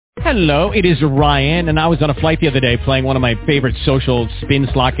Hello, it is Ryan, and I was on a flight the other day playing one of my favorite social spin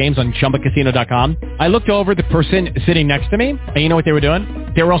slot games on ChumbaCasino.com. I looked over at the person sitting next to me, and you know what they were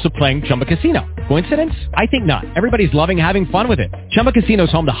doing? They were also playing Chumba Casino. Coincidence? I think not. Everybody's loving having fun with it. Chumba Casino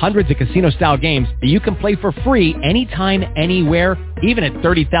is home to hundreds of casino-style games that you can play for free anytime, anywhere, even at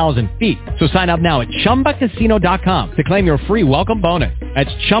 30,000 feet. So sign up now at ChumbaCasino.com to claim your free welcome bonus.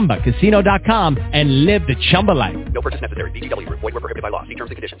 That's ChumbaCasino.com and live the Chumba life. No purchase necessary. VGW. Void where prohibited by law. See terms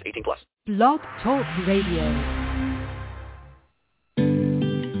and conditions. 18 plus. Blog Talk Radio.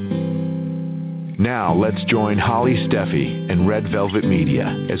 Now let's join Holly Stephey and Red Velvet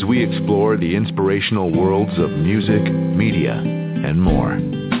Media as we explore the inspirational worlds of music, media, and more.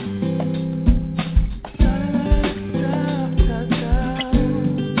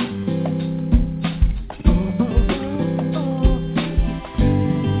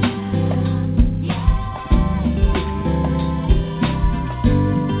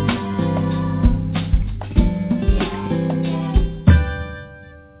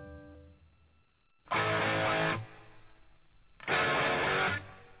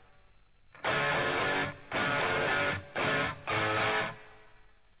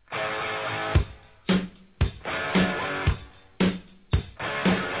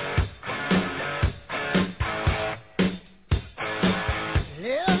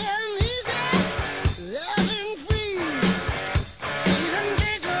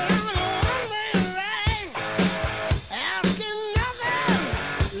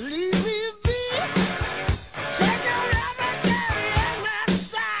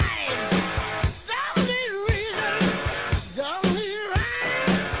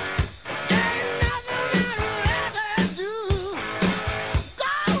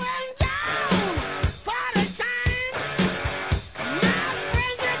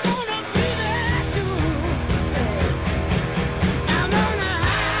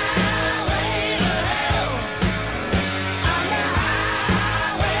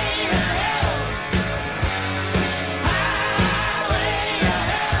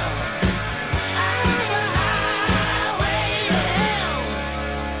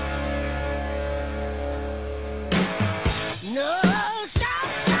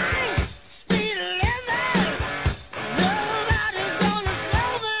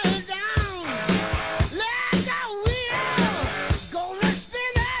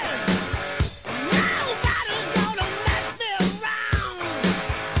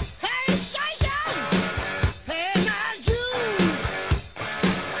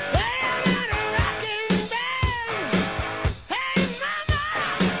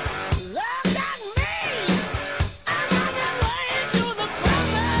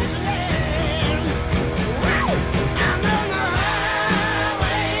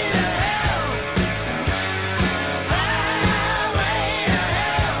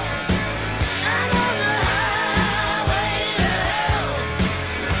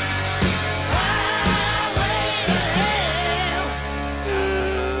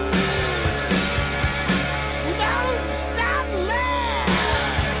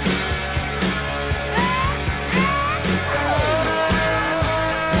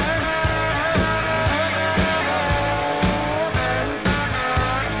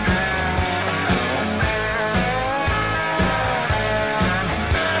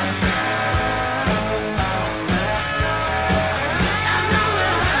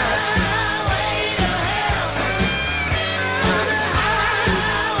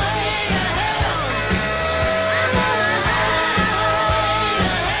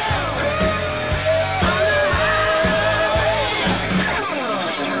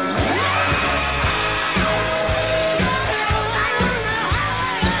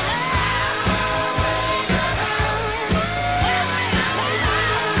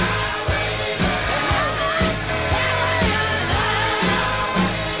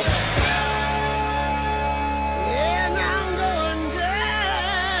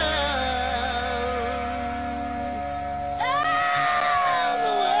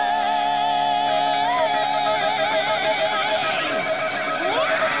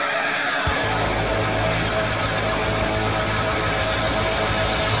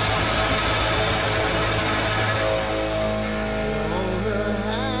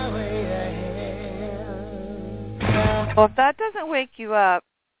 Well, if that doesn't wake you up,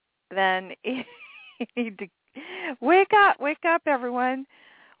 then you need to wake up, everyone.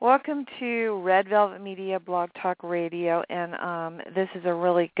 Welcome to Red Velvet Media Blog Talk Radio, and this is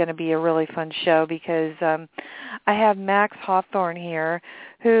going to be a really fun show because I have Max Hawthorne here,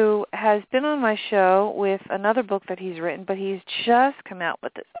 who has been on my show with another book that he's written, but he's just come out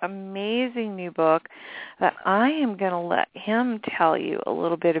with this amazing new book that I am going to let him tell you a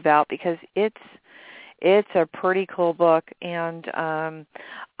little bit about because it's a pretty cool book, and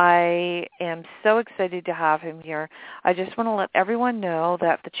I am so excited to have him here. I just want to let everyone know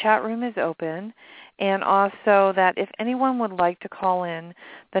that the chat room is open, and also that if anyone would like to call in,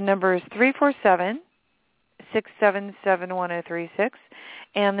 the number is 347-677-1036,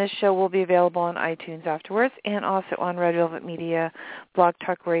 and this show will be available on iTunes afterwards and also on Red Velvet Media Blog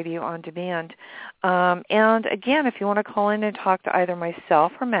Talk Radio on demand. And again, if you want to call in and talk to either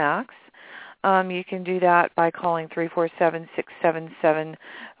myself or Max, you can do that by calling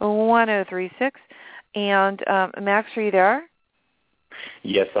 347-677-1036. And Max, are you there?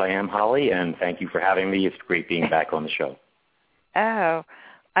 Yes, I am, Holly, and thank you for having me. It's great being back on the show. Oh,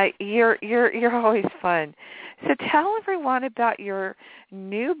 you're always fun. So tell everyone about your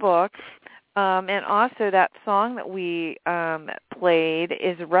new book, and also that song that we played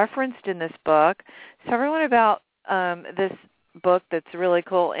is referenced in this book. Tell everyone about this book that's really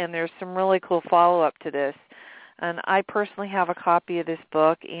cool, and there's some really cool follow-up to this. And I personally have a copy of this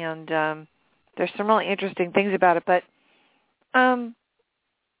book, and there's some really interesting things about it. But why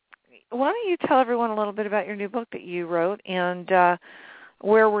don't you tell everyone a little bit about your new book that you wrote and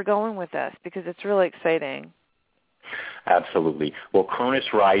where we're going with this, because it's really exciting. Absolutely. Well,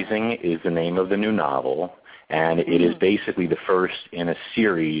 Kronos Rising is the name of the new novel, and it is basically the first in a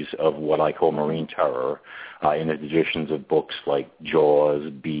series of what I call marine terror, in the traditions of books like Jaws,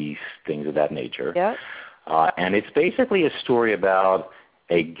 Beast, things of that nature. Yep. And it's basically a story about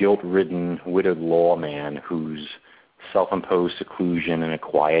a guilt-ridden, widowed lawman whose self-imposed seclusion in a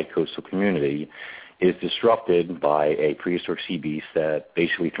quiet coastal community is disrupted by a prehistoric sea beast that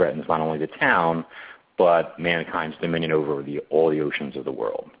basically threatens not only the town, but mankind's dominion over all the oceans of the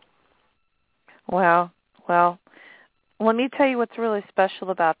world. Wow. Well, let me tell you what's really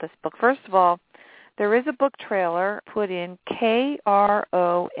special about this book. First of all, there is a book trailer put in Kronos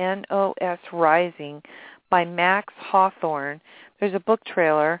Rising by Max Hawthorne. There's a book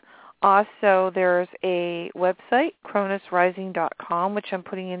trailer. Also, there's a website, kronosrising.com, which I'm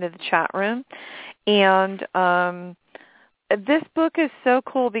putting into the chat room. And this book is so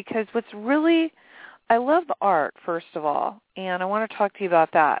cool because I love the art, first of all, and I want to talk to you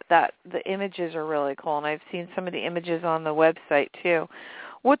about that. The images are really cool, and I've seen some of the images on the website, too.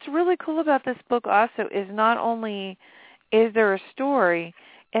 What's really cool about this book also is not only is there a story,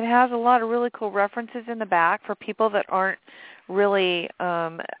 it has a lot of really cool references in the back for people that aren't really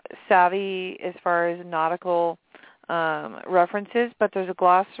savvy as far as nautical references, but there's a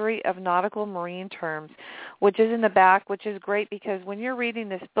glossary of nautical marine terms, which is in the back, which is great because when you're reading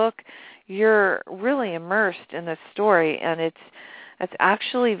this book, you're really immersed in this story, and it's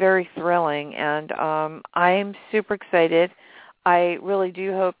actually very thrilling, and I'm super excited. I really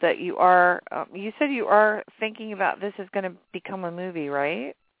do hope that you are, you said you are thinking about this is going to become a movie,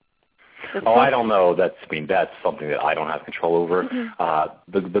 right? I don't know. That's something that I don't have control over.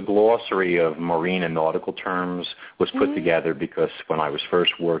 The glossary of marine and nautical terms was put together because when I was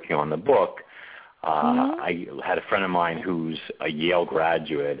first working on the book, I had a friend of mine who's a Yale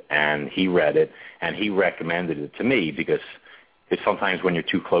graduate, and he read it, and he recommended it to me because it's sometimes when you're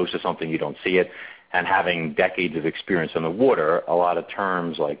too close to something, you don't see it. And having decades of experience on the water, a lot of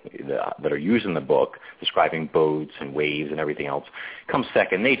terms like that are used in the book, describing boats and waves and everything else, comes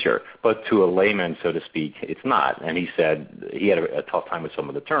second nature. But to a layman, so to speak, it's not. And he said he had a tough time with some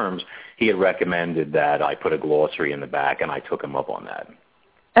of the terms. He had recommended that I put a glossary in the back, and I took him up on that.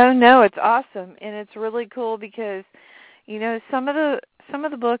 Oh no, it's awesome, and it's really cool because, you know, some of the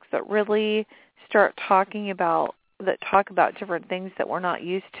books that really start talk about different things that we're not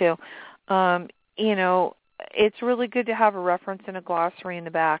used to. You know, it's really good to have a reference and a glossary in the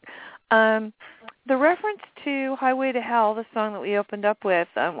back. The reference to Highway to Hell, the song that we opened up with,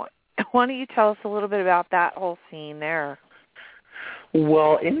 why don't you tell us a little bit about that whole scene there?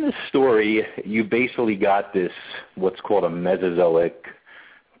 Well, in the story, you basically got this, what's called a Mesozoic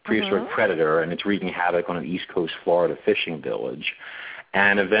prehistoric predator, and it's wreaking havoc on an East Coast Florida fishing village.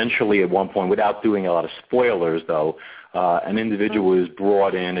 And eventually, at one point, without doing a lot of spoilers, though, an individual is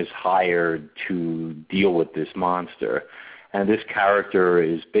brought in, is hired to deal with this monster. And this character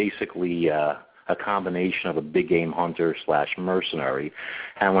is basically a combination of a big game hunter / mercenary.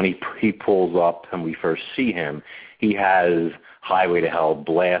 And when he pulls up and we first see him, he has Highway to Hell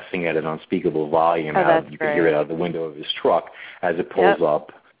blasting at an unspeakable volume. You can hear it out the window of his truck as it pulls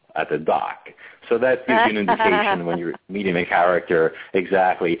up at the dock. So that gives you an indication when you're meeting a character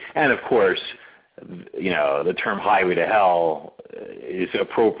exactly. And, of course, the term highway to hell is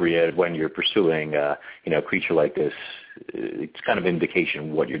appropriate when you're pursuing a creature like this. It's kind of indication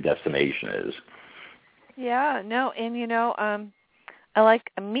of what your destination is. Yeah, no, and I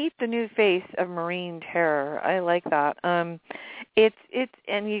like Meet the New Face of Marine Terror. I like that. It's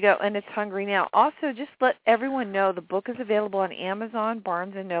and it's hungry now. Also, just let everyone know the book is available on Amazon,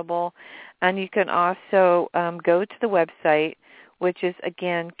 Barnes and Noble, and you can also go to the website, which is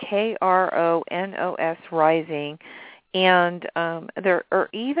again Kronos Rising, and there are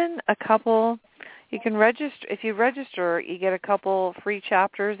even a couple. You can register. If you register, you get a couple free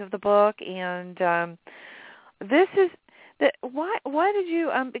chapters of the book, and this is. Why did you?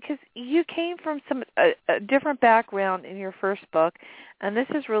 Because you came from a different background in your first book, and this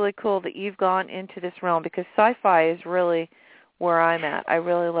is really cool that you've gone into this realm, because sci-fi is really where I'm at. I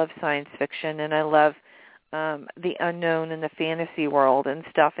really love science fiction, and I love the unknown and the fantasy world and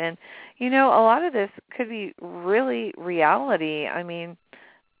stuff. And a lot of this could be really reality. I mean,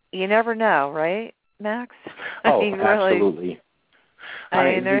 you never know, right, Max? Absolutely.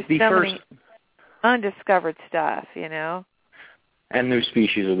 There's many undiscovered stuff, And new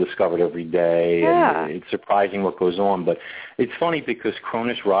species are discovered every day, and it's surprising what goes on. But it's funny because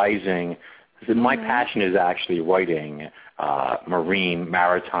Kronos Rising, my passion is actually writing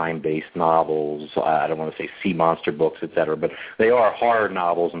maritime-based novels. I don't want to say sea monster books, etc., but they are horror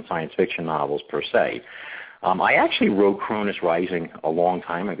novels and science fiction novels per se. I actually wrote Kronos Rising a long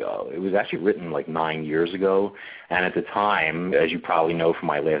time ago. It was actually written like 9 years ago, and at the time, as you probably know from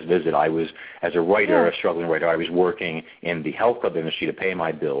my last visit, I was, as a writer, a struggling writer, I was working in the health club industry to pay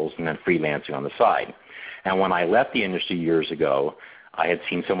my bills and then freelancing on the side. And when I left the industry years ago, I had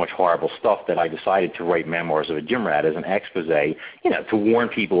seen so much horrible stuff that I decided to write Memoirs of a Gym Rat as an expose, to warn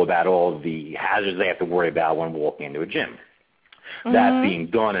people about all of the hazards they have to worry about when walking into a gym. Mm-hmm. That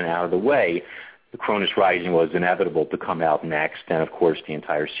being done and out of the way, the Kronos Rising was inevitable to come out next, and, of course, the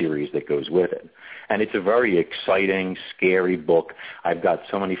entire series that goes with it. And it's a very exciting, scary book. I've got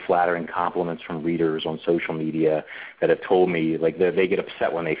so many flattering compliments from readers on social media that have told me, like, they get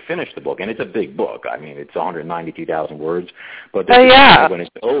upset when they finish the book. And it's a big book. I mean, it's 192,000 words. But when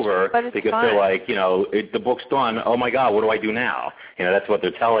it's over, because they're like, the book's done. Oh, my God, what do I do now? That's what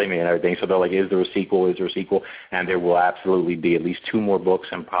they're telling me and everything. So they're like, is there a sequel? Is there a sequel? And there will absolutely be at least 2 more books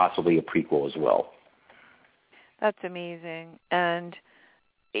and possibly a prequel as well. That's amazing. And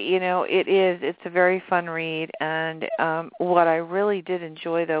it's a very fun read, and what I really did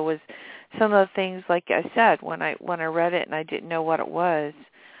enjoy, though, was some of the things, like I said, when I read it and I didn't know what it was,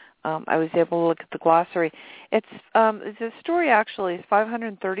 I was able to look at the glossary. The story actually is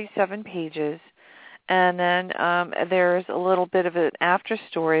 537 pages, and then there's a little bit of an after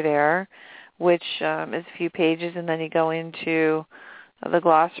story there, which is a few pages, and then you go into the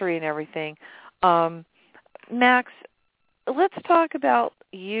glossary and everything. Max, let's talk about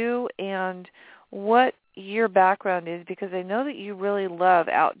you and what your background is, because I know that you really love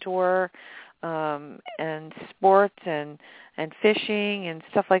outdoor and sports and fishing and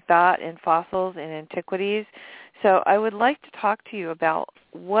stuff like that, and fossils and antiquities. So I would like to talk to you about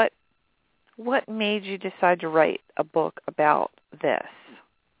what made you decide to write a book about this.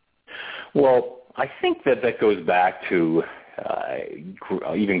 Well, I think that goes back to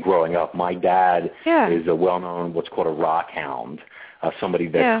even growing up. My dad is a well-known, what's called a rock hound, somebody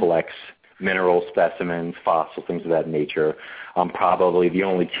that collects mineral specimens, fossil, things of that nature. I'm probably the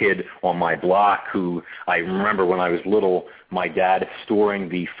only kid on my block who, I remember when I was little, my dad storing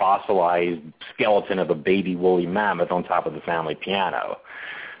the fossilized skeleton of a baby woolly mammoth on top of the family piano.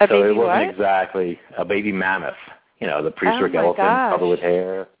 So it wasn't exactly a baby mammoth. The prehistoric elephant covered with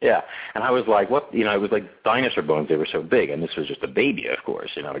hair. Yeah. And I was like, what? It was like dinosaur bones. They were so big. And this was just a baby, of course,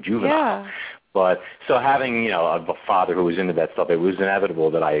 a juvenile. Yeah. But so having, a father who was into that stuff, it was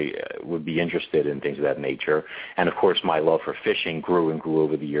inevitable that I would be interested in things of that nature. And, of course, my love for fishing grew and grew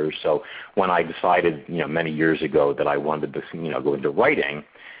over the years. So when I decided, many years ago that I wanted to, go into writing,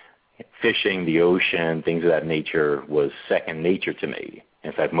 fishing, the ocean, things of that nature was second nature to me.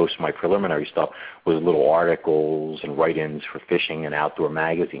 In fact, most of my preliminary stuff was little articles and write-ins for fishing and outdoor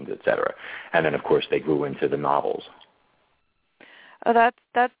magazines, et cetera. And then, of course, they grew into the novels. Oh,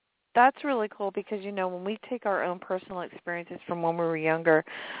 that's really cool, because, when we take our own personal experiences from when we were younger,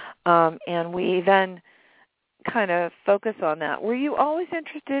 and we then kind of focus on that. Were you always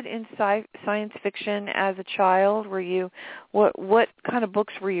interested in science fiction as a child? What kind of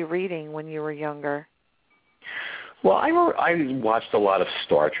books were you reading when you were younger? Well, I watched a lot of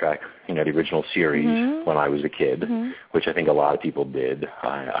Star Trek, the original series when I was a kid, which I think a lot of people did.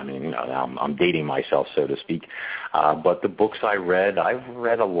 I mean, I'm dating myself, so to speak. But the books I've read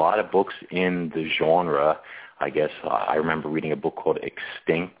a lot of books in the genre. I guess I remember reading a book called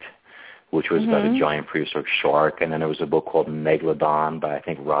Extinct, which was about a giant prehistoric shark, and then there was a book called Megalodon by, I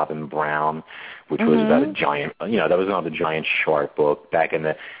think, Robin Brown, which was about a giant, that was another giant shark book. Back in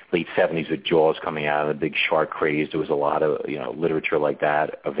the late 70s with Jaws coming out and the big shark craze, there was a lot of, literature like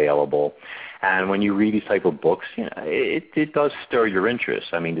that available. And when you read these type of books, it does stir your interest.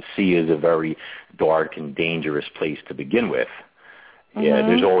 I mean, the sea is a very dark and dangerous place to begin with. Yeah,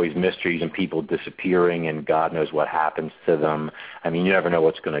 there's always mysteries and people disappearing and God knows what happens to them. I mean, you never know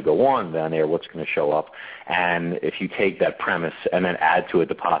what's going to go on down there, what's going to show up. And if you take that premise and then add to it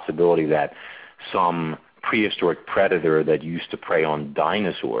the possibility that some prehistoric predator that used to prey on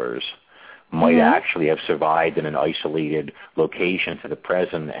dinosaurs might actually have survived in an isolated location to the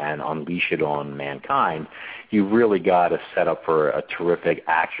present and unleash it on mankind, you've really got a setup for a terrific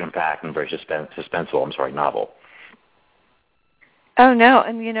action-packed and very suspenseful, novel. Oh, no,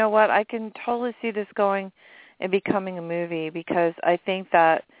 and you know what? I can totally see this going and becoming a movie because I think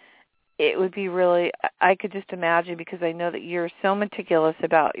that it would be really, I could just imagine because I know that you're so meticulous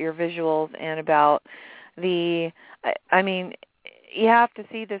about your visuals and about I mean, you have to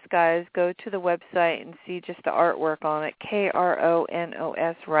see this, guys. Go to the website and see just the artwork on it,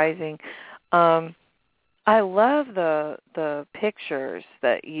 Kronos Rising. I love the pictures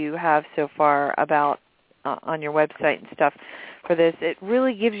that you have so far about on your website and stuff for this. It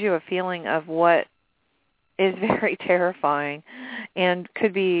really gives you a feeling of what is very terrifying and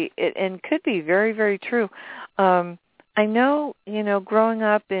could be very, very true. I know, growing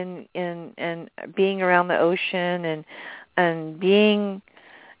up and being around the ocean and being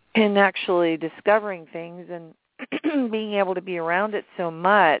and actually discovering things and being able to be around it so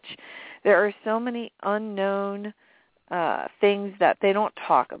much, there are so many unknown things that they don't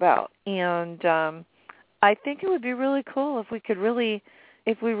talk about. And I think it would be really cool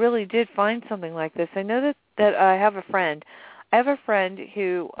if we really did find something like this. I know that I have a friend. I have a friend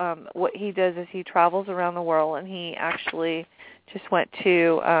who what he does is he travels around the world, and he actually just went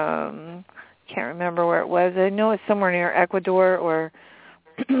to can't remember where it was. I know it's somewhere near Ecuador or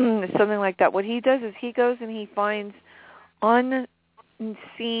something like that. What he does is he goes and he finds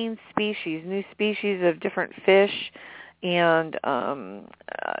unseen species, new species of different fish and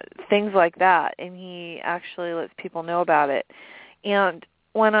things like that, and he actually lets people know about it. And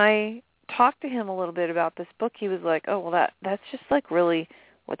when I talked to him a little bit about this book, he was like, oh, well, that's just like really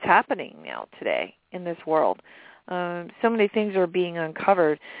what's happening now today in this world. So many things are being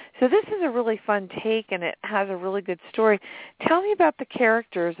uncovered. So this is a really fun take, and it has a really good story. Tell me about the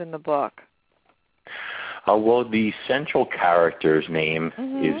characters in the book. Well, the central character's name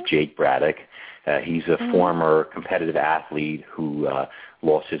is Jake Braddock. He's a former competitive athlete who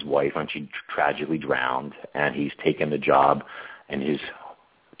lost his wife when she tragically drowned, and he's taken the job in his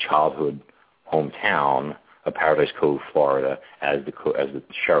childhood hometown of Paradise Cove, Florida, as the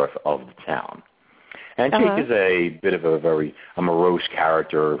sheriff of the town. And Jake is a bit of a morose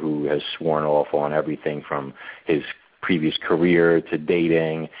character who has sworn off on everything from his previous career to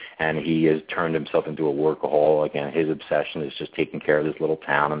dating, and he has turned himself into a workaholic, and his obsession is just taking care of this little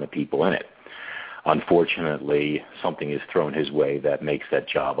town and the people in it. Unfortunately, something is thrown his way that makes that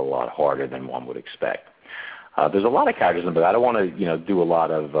job a lot harder than one would expect. There's a lot of characters in the book. I don't want to, do a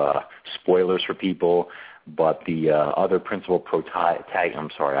lot of spoilers for people, but the other principal protagonist, I'm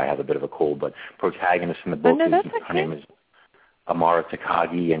sorry, I have a bit of a cold, but protagonist in the book, her name is Amara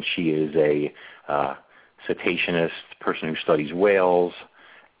Takagi, and she is a cetaceanist person who studies whales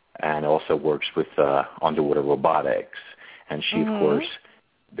and also works with underwater robotics. And she, of course,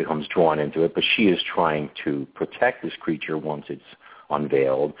 becomes drawn into it, but she is trying to protect this creature once it's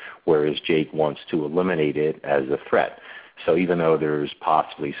unveiled, whereas Jake wants to eliminate it as a threat. So even though there's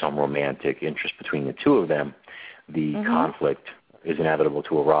possibly some romantic interest between the two of them, the conflict is inevitable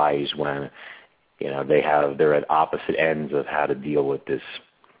to arise when they're at opposite ends of how to deal with this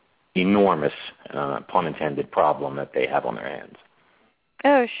enormous, pun intended, problem that they have on their hands.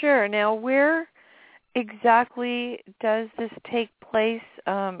 Oh, sure. Now, where exactly does this take place?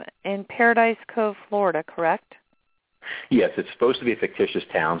 In Paradise Cove, Florida, correct? Yes, it's supposed to be a fictitious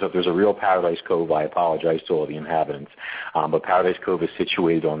town, so if there's a real Paradise Cove, I apologize to all the inhabitants. But Paradise Cove is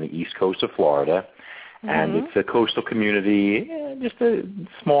situated on the east coast of Florida, and it's a coastal community, just a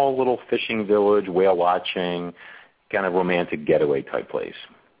small little fishing village, whale watching, kind of romantic getaway type place.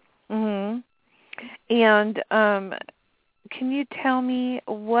 And can you tell me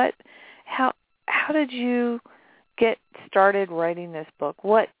how did you get started writing this book,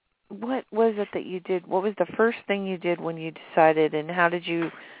 what was it that you did? What was the first thing you did when you decided, and how did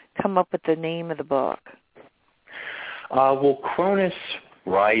you come up with the name of the book? Well, Kronos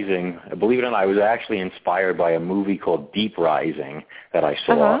Rising, believe it or not, I was actually inspired by a movie called Deep Rising that I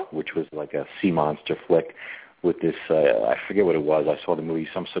saw, which was like a sea monster flick with this, I forget what it was. I saw the movie,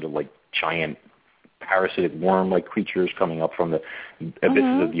 some sort of like giant parasitic worm-like creatures coming up from the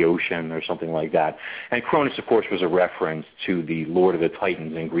abysses of the ocean or something like that. And Kronos, of course, was a reference to the Lord of the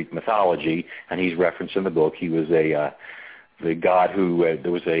Titans in Greek mythology, and he's referenced in the book. He was the god who,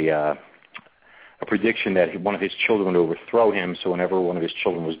 there was a prediction that one of his children would overthrow him, so whenever one of his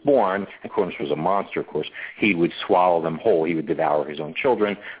children was born, and Kronos was a monster, of course, he would swallow them whole. He would devour his own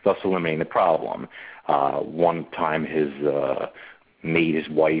children, thus eliminating the problem. One time his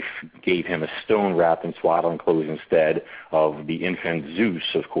wife gave him a stone wrapped in swaddling clothes instead of the infant Zeus,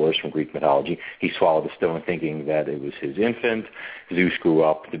 of course, from Greek mythology. He swallowed the stone thinking that it was his infant. Zeus grew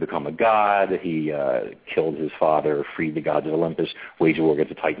up to become a god. He killed his father, freed the gods of Olympus, waged war against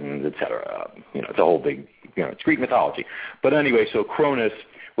the Titans, etc. It's a whole big, it's Greek mythology. But anyway, so Kronos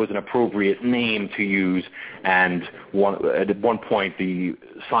was an appropriate name to use, and at one point the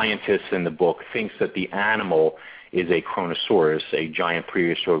scientist in the book thinks that the animal is a Kronosaurus, a giant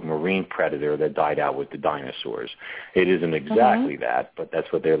prehistoric marine predator that died out with the dinosaurs. It isn't exactly that, but that's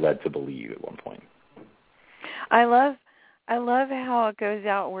what they're led to believe at one point. I love how it goes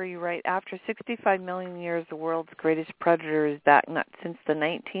out where you write, after 65 million years, the world's greatest predator is back. Not since the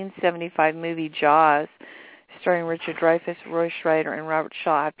 1975 movie Jaws, starring Richard Dreyfuss, Roy Scheider, and Robert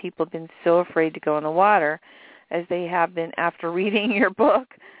Shaw, have people been so afraid to go in the water as they have been after reading your book.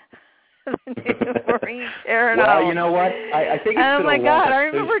 Well, you know what? I think it's oh my God! I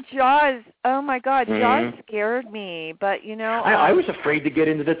remember Jaws. Oh my God, Jaws scared me. But I was afraid to get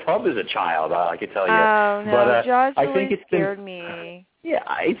into the tub as a child. I can tell you. Oh no, but, Jaws I really think it's scared me. Yeah,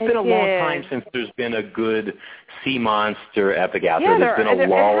 it's been a long time since there's been a good sea monster epic out there. There's been a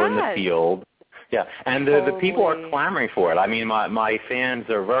lull in the field. Yeah, and the people are clamoring for it. I mean, my fans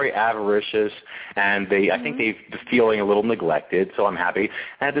are very avaricious, and I think they're feeling a little neglected, so I'm happy.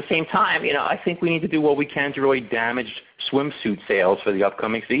 And at the same time, I think we need to do what we can to really damage swimsuit sales for the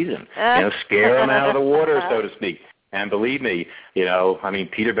upcoming season. Scare them out of the water, so to speak. And believe me,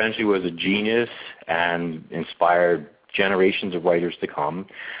 Peter Benchley was a genius and inspired generations of writers to come.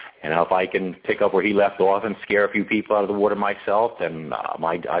 And if I can pick up where he left off and scare a few people out of the water myself, then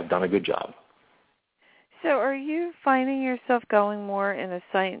I've done a good job. So are you finding yourself going more in a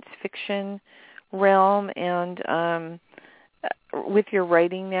science fiction realm and with your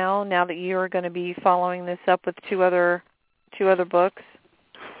writing now that you are going to be following this up with two other books?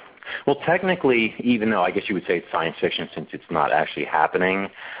 Well, technically, even though I guess you would say it's science fiction since it's not actually happening,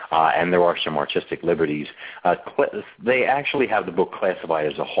 and there are some artistic liberties, they actually have the book classified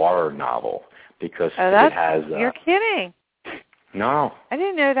as a horror novel because it has... You're kidding. No. I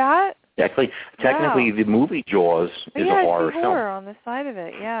didn't know that. Technically, the movie Jaws is a horror film. Horror on the side of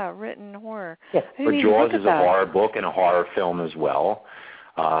it, written horror. Yeah, but Jaws is a horror book and a horror film as well.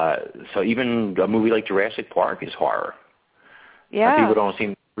 So even a movie like Jurassic Park is horror. Yeah. People don't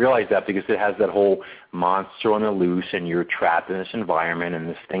seem to realize that because it has that whole monster on the loose and you're trapped in this environment and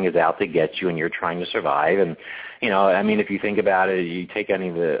this thing is out to get you and you're trying to survive. And, if you think about it, you take any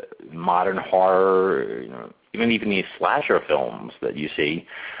of the modern horror, even the slasher films that you see,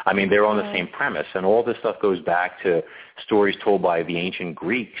 they're on the same premise. And all this stuff goes back to stories told by the ancient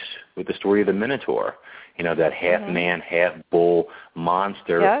Greeks with the story of the Minotaur. That half-man, half-bull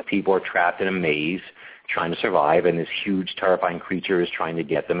monster. Yep. People are trapped in a maze trying to survive, and this huge, terrifying creature is trying to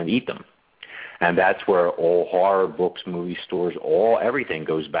get them and eat them. And that's where all horror books, movie stores, everything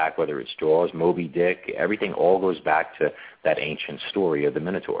goes back, whether it's Jaws, Moby Dick, everything all goes back to that ancient story of the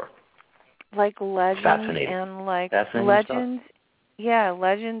Minotaur. Like legends and legends. Stuff. Yeah,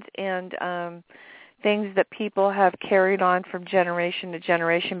 legends and things that people have carried on from generation to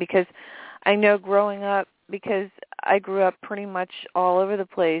generation. Because I know growing up, because I grew up pretty much all over the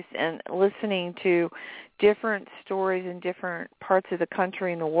place and listening to different stories in different parts of the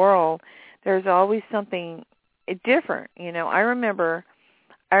country and the world, there's always something different. I remember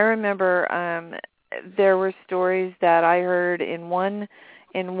there were stories that I heard in one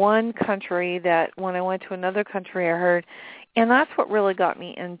country that when I went to another country I heard, and that's what really got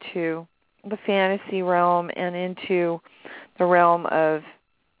me into the fantasy realm and into the realm of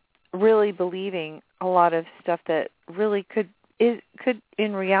really believing a lot of stuff that really could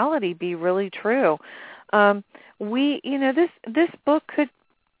in reality be really true. This book could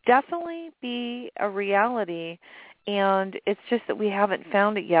definitely be a reality, and it's just that we haven't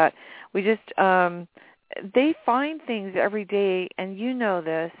found it yet. We just they find things every day, and you know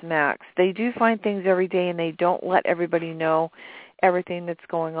this, Max. They do find things every day, and they don't let everybody know everything that's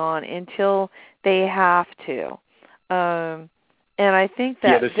going on until they have to. And I think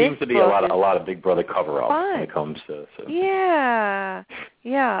that there seems to be a lot of Big Brother cover-up when it comes to. So. Yeah,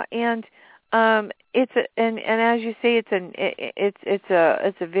 and it's and as you say, it's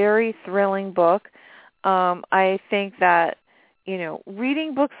a very thrilling book. I think that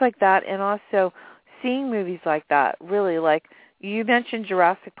reading books like that and also seeing movies like that, really, like you mentioned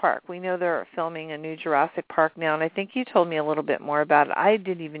Jurassic Park. We know they're filming a new Jurassic Park now, and I think you told me a little bit more about it. I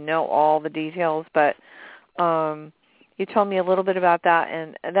didn't even know all the details, but you told me a little bit about that,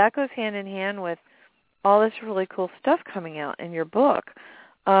 and that goes hand in hand with all this really cool stuff coming out in your book.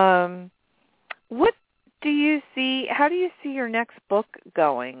 What do you see? How do you see your next book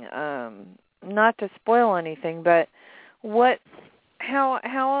going? Not to spoil anything, but how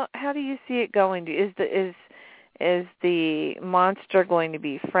do you see it going? Is the monster going to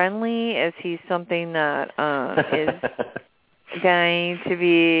be friendly? Is he something that is going to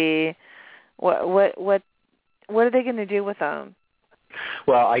be what are they going to do with him?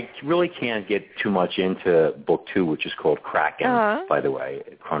 Well, I really can't get too much into book 2, which is called Kraken, by the way,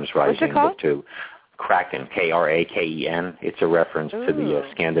 Kronos Rising, book 2. Kraken, Kraken. It's a reference to the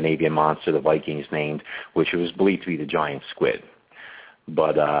Scandinavian monster the Vikings named, which was believed to be the giant squid.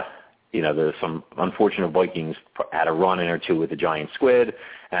 But, there's some unfortunate Vikings had a run-in or two with the giant squid,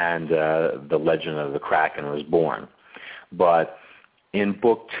 and the legend of the Kraken was born. But in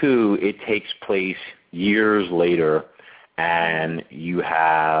book 2, it takes place years later, and you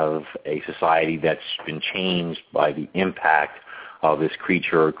have a society that's been changed by the impact of this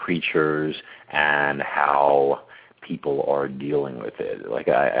creature or creatures and how people are dealing with it. Like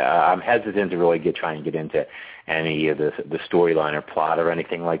I'm hesitant to really try and get into any of the storyline or plot or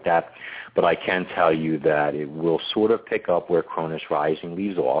anything like that, but I can tell you that it will sort of pick up where Kronos Rising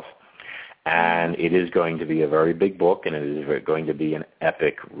leaves off, and it is going to be a very big book, and it is going to be an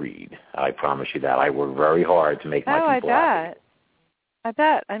epic read. I promise you that. I work very hard to make my people happy. I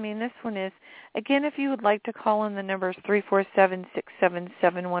bet. I mean, this one is, again, if you would like to call in, the number is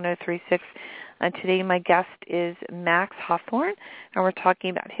 347-677-1036. Today my guest is Max Hawthorne, and we're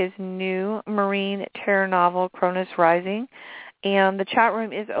talking about his new marine terror novel, Kronos Rising. And the chat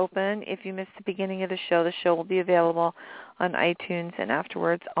room is open. If you missed the beginning of the show will be available on iTunes and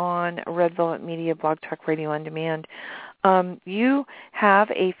afterwards on Red Velvet Media Blog Talk Radio On Demand. You have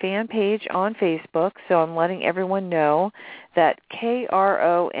a fan page on Facebook, so I'm letting everyone know that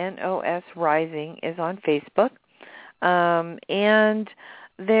Kronos Rising is on Facebook. And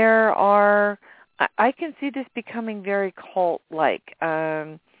there are, I can see this becoming very cult-like.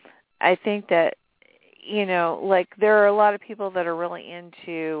 I think that, like there are a lot of people that are really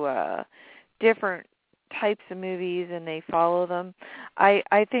into different types of movies and they follow them.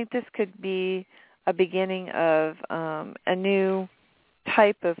 I think this could be a beginning of a new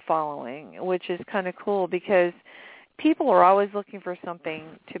type of following, which is kind of cool because people are always looking for something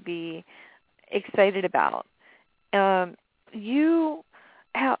to be excited about. How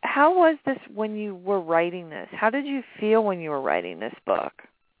was this when you were writing this? How did you feel when you were writing this book?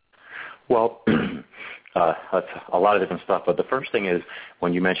 Well, that's a lot of different stuff, but the first thing is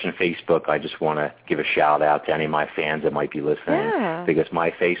when you mention Facebook, I just want to give a shout out to any of my fans that might be listening because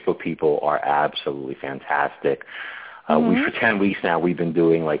my Facebook people are absolutely fantastic. For 10 weeks now, we've been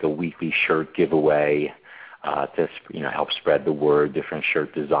doing like a weekly shirt giveaway to help spread the word, different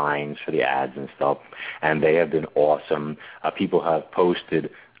shirt designs for the ads and stuff, and they have been awesome. People have posted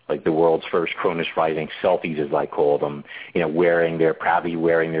like the world's first Kronos Rising selfies, as I call them, proudly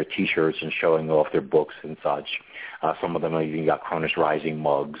wearing their T-shirts and showing off their books and such. Some of them have even got Kronos Rising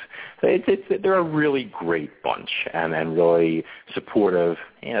mugs. They're a really great bunch and really supportive.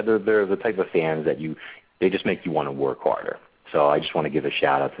 They're the type of fans that they just make you want to work harder. So I just want to give a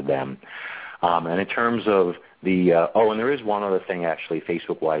shout out to them. And in terms of and there is one other thing actually,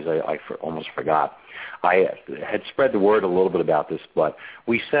 Facebook-wise, I almost forgot. I had spread the word a little bit about this, but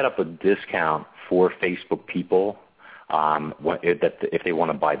we set up a discount for Facebook people if they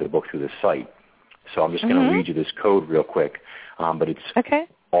want to buy the book through the site. So I'm just going to read you this code real quick, but it's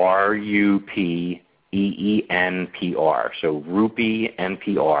RUPEENPR, so Rupee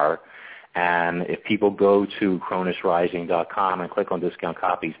NPR. And if people go to kronosrising.com and click on discount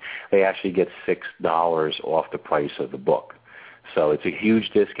copies, they actually get $6 off the price of the book. So it's a huge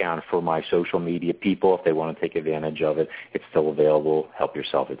discount for my social media people. If they want to take advantage of it, it's still available. Help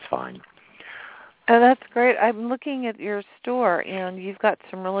yourself. It's fine. Oh, that's great. I'm looking at your store, and you've got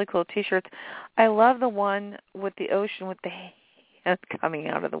some really cool T-shirts. I love the one with the ocean with the hand coming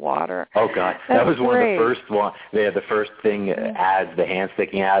out of the water. Oh God, that was great. One of the first one. They had the first thing ads, the hand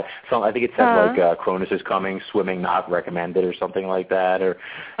sticking out. I think it said like Kronos is coming, swimming not recommended, or something like that. Or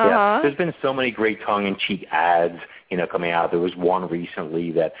there's been so many great tongue-in-cheek ads, coming out. There was one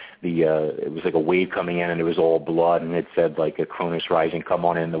recently that it was like a wave coming in and it was all blood, and it said like a Kronos Rising, come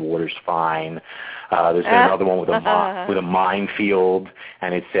on in, the water's fine. There's been another one with a minefield,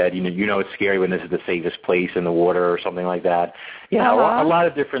 and it said, it's scary when this is the safest place in the water, or something like that. A lot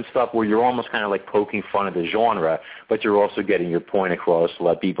of different stuff where you're almost kind of like poking fun at the genre, but you're also getting your point across to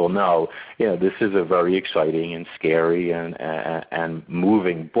let people know, this is a very exciting and scary and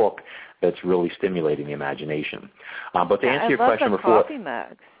moving book that's really stimulating the imagination. But to answer your question before,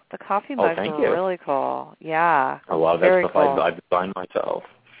 the coffee mugs are really cool. Yeah, a lot of that stuff cool. I've designed myself.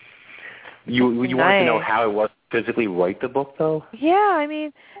 You want to know how it was to physically write the book, though? Yeah, I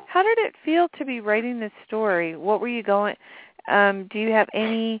mean, how did it feel to be writing this story? What were you going? Do you have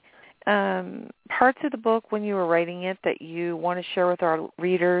any parts of the book when you were writing it that you want to share with our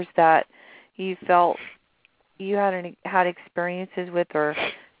readers that you felt you had experiences with, or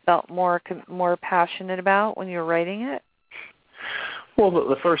felt more passionate about when you were writing it? Well,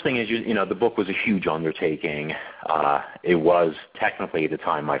 the first thing is, the book was a huge undertaking. It was technically at the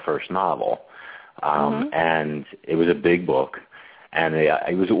time my first novel, and it was a big book, and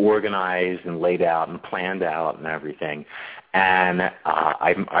it was organized and laid out and planned out and everything. And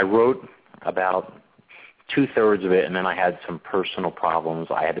I wrote about 2/3 of it, and then I had some personal problems.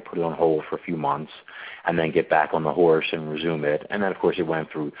 I had to put it on hold for a few months and then get back on the horse and resume it. And then, of course, it went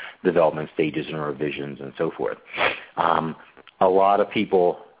through development stages and revisions and so forth. A lot of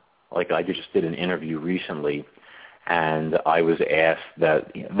people, like I just did an interview recently, and I was asked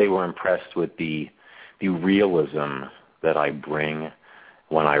that they were impressed with the realism that I bring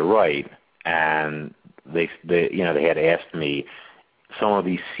when I write, and they had asked me, some of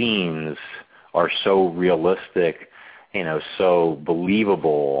these scenes are so realistic, so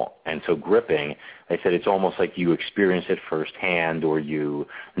believable and so gripping. They said it's almost like you experienced it firsthand, or you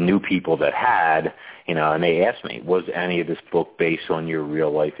knew people that had, and they asked me, was any of this book based on your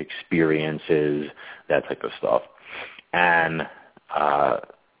real life experiences, that type of stuff. And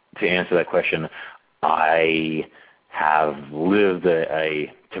to answer that question, I have lived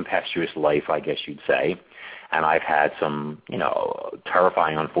a tempestuous life, I guess you'd say. And I've had some,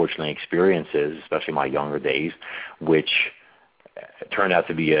 terrifying, unfortunately, experiences, especially in my younger days, which turned out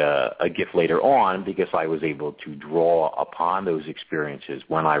to be a gift later on, because I was able to draw upon those experiences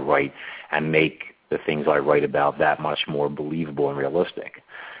when I write and make the things I write about that much more believable and realistic.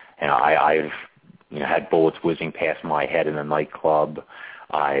 I've had bullets whizzing past my head in a nightclub.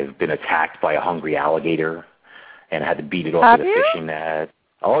 I've been attacked by a hungry alligator and had to beat it off with a fishing net.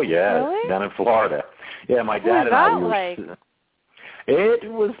 Oh, yeah, really? Down in Florida. Yeah, my dad and I were...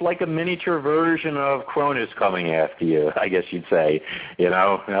 It was like a miniature version of Kronos coming after you, I guess you'd say.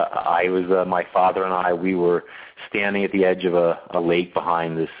 I was, my father and I, we were standing at the edge of a lake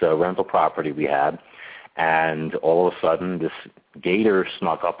behind this rental property we had, and all of a sudden this gator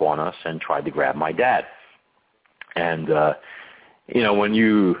snuck up on us and tried to grab my dad. And, when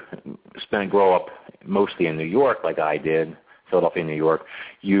you grow up mostly in New York like I did, Philadelphia, New York,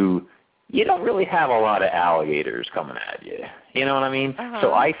 you don't really have a lot of alligators coming at you. You know what I mean?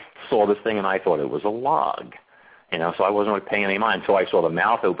 So I saw this thing and I thought it was a log. So I wasn't really paying any mind. So I saw the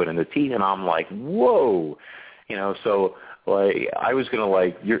mouth open and the teeth, and I'm like, whoa. So like I was going to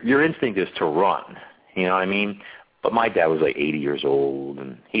like, your instinct is to run. You know what I mean? But my dad was like 80 years old,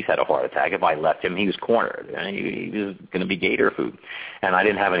 and he's had a heart attack. If I left him, he was cornered. And he was going to be gator food. And I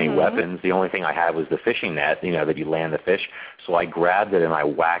didn't have any weapons. The only thing I had was the fishing net, that you land the fish. So I grabbed it, and I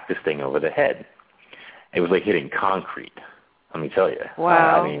whacked this thing over the head. It was like hitting concrete, let me tell you.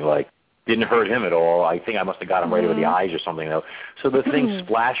 Wow. I mean, like, didn't hurt him at all. I think I must have got him right over the eyes or something, though. So the thing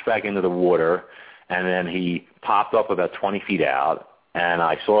splashed back into the water, and then he popped up about 20 feet out. And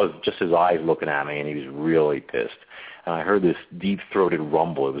I saw just his eyes looking at me, and he was really pissed. And I heard this deep-throated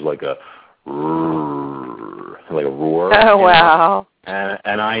rumble. It was like a roar. Oh, wow.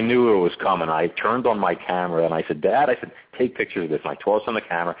 And I knew it was coming. I turned on my camera, and I said, Dad, take pictures of this. And I tossed on the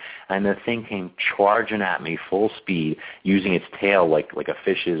camera, and the thing came charging at me full speed, using its tail like a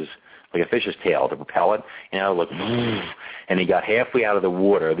fish's tail to propel it, and he got halfway out of the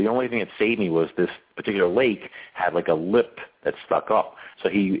water. The only thing that saved me was this particular lake had like a lip that stuck up, so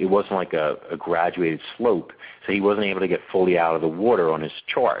it wasn't like a graduated slope, so he wasn't able to get fully out of the water on his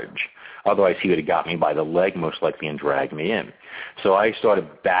charge. Otherwise, he would have got me by the leg most likely and dragged me in. So I started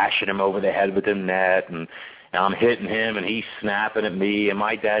bashing him over the head with the net, and I'm hitting him, and he's snapping at me, and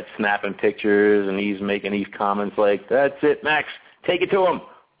my dad's snapping pictures, and he's making these comments like, "That's it, Max. take it to him.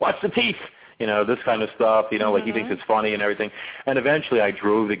 Watch the teeth. This kind of stuff, like he thinks it's funny and everything. And eventually I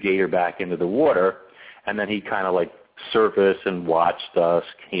drove the gator back into the water, and then he kind of like surfaced and watched us.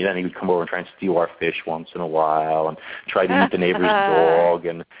 Then he would come over and try and steal our fish once in a while and try to eat the neighbor's dog.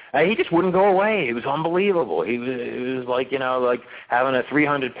 And he just wouldn't go away. It was unbelievable. It was like, like having a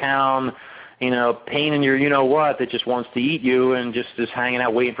 300-pound, pain in your you-know-what that just wants to eat you and just is hanging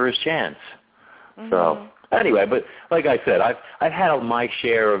out waiting for his chance. So anyway, but like I said, I've had my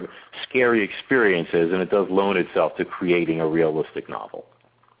share of scary experiences, and it does loan itself to creating a realistic novel.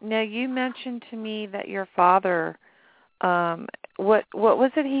 Now, you mentioned to me that your father, what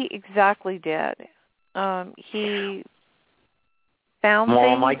was it he exactly did? He found things?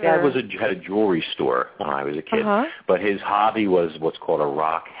 Well, my dad had a jewelry store when I was a kid, but his hobby was what's called a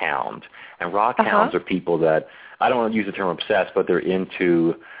rock hound. And rock hounds are people that, I don't want to use the term obsessed, but they're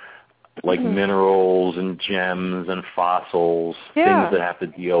into like minerals and gems and fossils, things that have to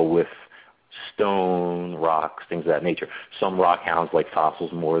deal with stone, rocks, things of that nature. Some rock hounds like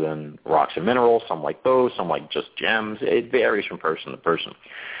fossils more than rocks and minerals. Some like those. Some like just gems. It varies from person to person.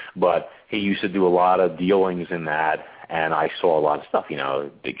 But he used to do a lot of dealings in that, and I saw a lot of stuff,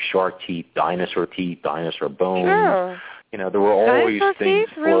 big shark teeth, dinosaur bones. Sure. There were always dinosaur things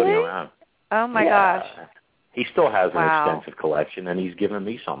teeth, floating really? around. Oh, my gosh. He still has an extensive collection, and he's given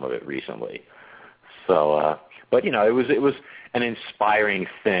me some of it recently. So, but it was an inspiring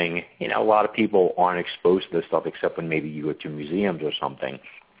thing. A lot of people aren't exposed to this stuff except when maybe you go to museums or something.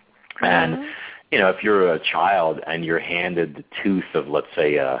 And if you're a child and you're handed the tooth of, let's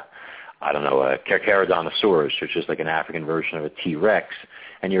say, a Carcharodontosaurus, which is like an African version of a T-Rex,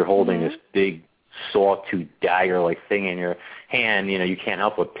 and you're holding this big sawtooth dagger-like thing in your hand, you can't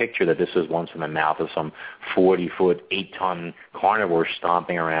help but picture that this was once in the mouth of some 40-foot, 8-ton carnivore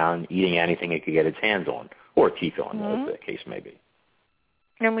stomping around, eating anything it could get its hands on, or teeth on, as the case may be.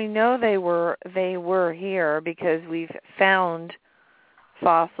 And we know they were here because we've found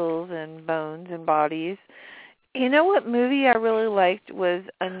fossils and bones and bodies. You know what movie I really liked was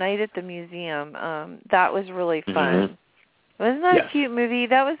A Night at the Museum. That was really fun. Wasn't that a cute movie?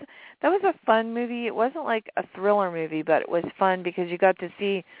 That was a fun movie. It wasn't like a thriller movie, but it was fun because you got to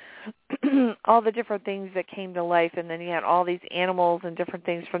see all the different things that came to life, and then you had all these animals and different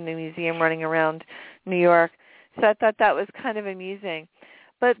things from the museum running around New York. So I thought that was kind of amusing.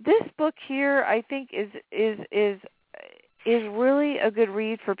 But this book here, I think, is really a good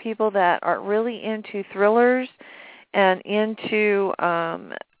read for people that are really into thrillers and into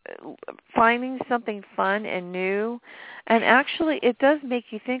finding something fun and new. And actually, it does make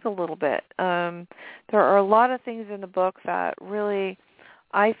you think a little bit. There are a lot of things in the book that really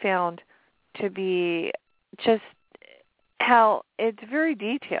I found to be just how it's very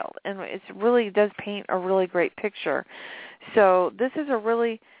detailed, and it really does paint a really great picture. So this is a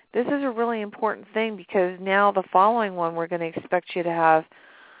really important thing, because now the following one we're going to expect you to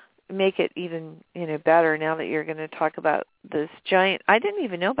make it even better. Now that you're going to talk about this giant, I didn't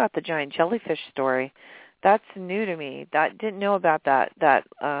even know about the giant jellyfish story. That's new to me. Didn't know about that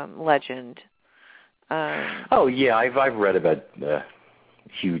legend. I've read about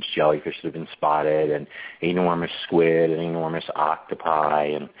huge jellyfish that have been spotted, and enormous squid and enormous octopi,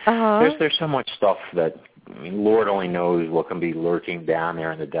 and there's so much stuff that, Lord only knows what can be lurking down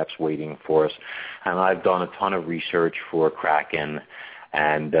there in the depths waiting for us. And I've done a ton of research for Kraken,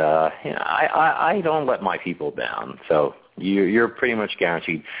 and I don't let my people down. So you're pretty much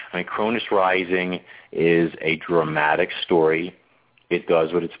guaranteed. Kronos Rising is a dramatic story. It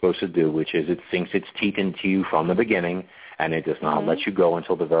does what it's supposed to do, which is it sinks its teeth into you from the beginning, and it does not let you go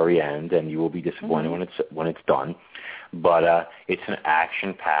until the very end, and you will be disappointed when it's done. But it's an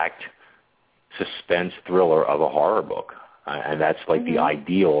action-packed suspense thriller of a horror book, and that's like the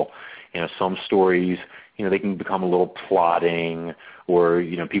ideal. Some stories, they can become a little plotting, or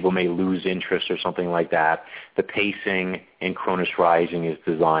people may lose interest or something like that. The pacing in Kronos Rising is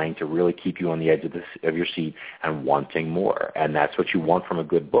designed to really keep you on the edge of your seat and wanting more, and that's what you want from a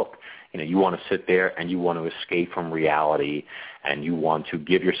good book. You want to sit there and you want to escape from reality, and you want to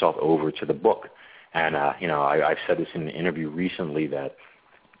give yourself over to the book. And I've said this in an interview recently that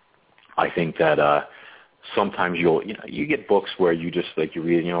I think that sometimes you get books where you just you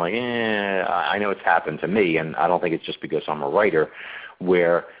read and you're like, I know it's happened to me, and I don't think it's just because I'm a writer,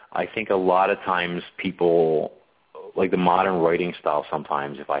 where I think a lot of times people, like the modern writing style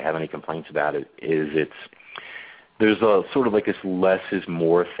sometimes, if I have any complaints about it, there's a sort of like this less is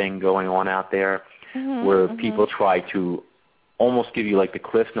more thing going on out there, where people try to almost give you like the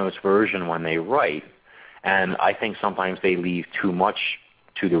Cliff Notes version when they write, and I think sometimes they leave too much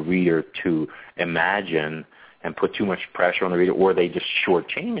to the reader to imagine, and put too much pressure on the reader, or they just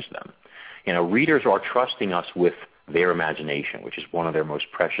shortchange them. Readers are trusting us with their imagination, which is one of their most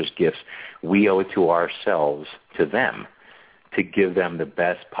precious gifts. We owe it to ourselves, to them, to give them the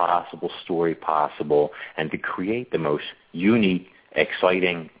best possible story possible and to create the most unique,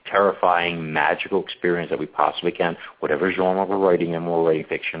 exciting, terrifying, magical experience that we possibly can. Whatever genre we're writing in, we're writing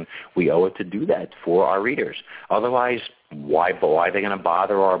fiction, we owe it to do that for our readers. Otherwise, why are they going to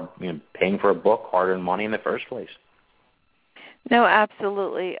bother paying for a book, hard-earned money in the first place? No,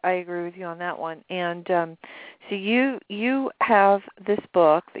 absolutely. I agree with you on that one. And so you have this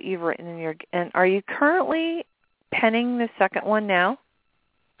book that you've written and are you currently penning the second one now?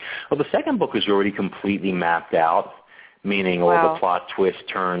 Well, the second book is already completely mapped out, meaning all the plot twists,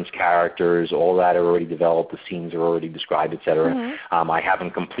 turns, characters, all that are already developed, the scenes are already described, etc. Mm-hmm. I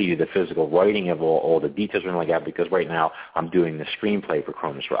haven't completed the physical writing of all the details or anything like that because right now I'm doing the screenplay for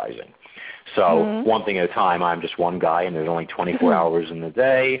Kronos Rising. So one thing at a time, I'm just one guy, and there's only 24 hours in the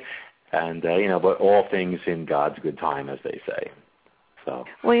day, and, but all things in God's good time, as they say. So.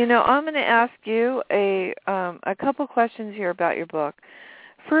 Well, I'm going to ask you a couple questions here about your book.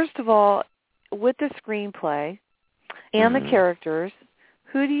 First of all, with the screenplay and the characters,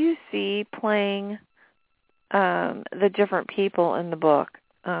 who do you see playing the different people in the book,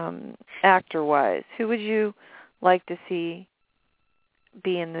 actor-wise? Who would you like to see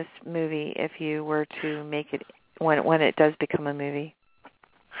be in this movie if you were to make it when it does become a movie?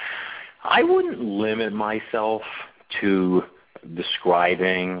 I wouldn't limit myself to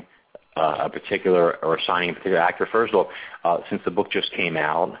describing a particular or assigning a particular actor. First of all, since the book just came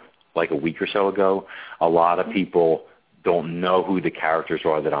out like a week or so ago, a lot of people don't know who the characters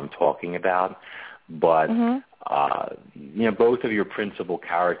are that I'm talking about, but both of your principal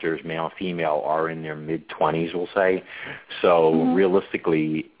characters, male and female, are in their mid-20s, we'll say. So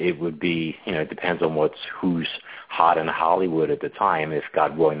realistically, it would be, it depends on who's hot in Hollywood at the time. If,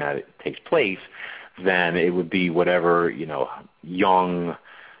 God willing, that it takes place, then it would be whatever, young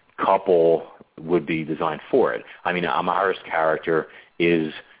couple would be designed for it. I mean, Amara's character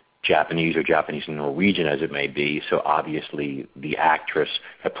is Japanese or Japanese and Norwegian, as it may be, so obviously the actress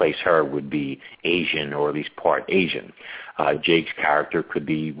that plays her would be Asian or at least part Asian. Jake's character could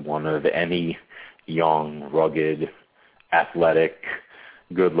be one of any young, rugged, athletic,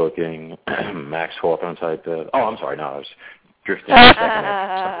 good-looking Max Hawthorne type. I was drifting for a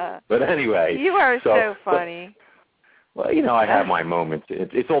second. But anyway. You are so funny. Well, I have my moments.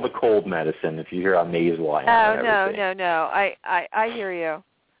 It's all the cold medicine. If you hear how nasal I am. Oh, no. I hear you.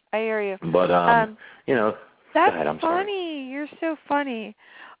 But, that's go ahead, I'm funny. Sorry. You're so funny.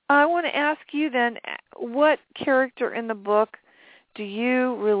 I want to ask you then, what character in the book do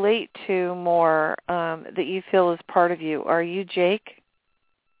you relate to more that you feel is part of you? Are you Jake?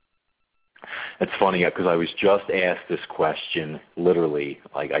 It's funny because I was just asked this question, literally,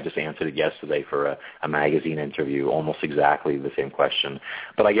 like I just answered it yesterday for a magazine interview, almost exactly the same question.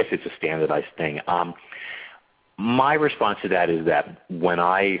 But I guess it's a standardized thing. My response to that is that when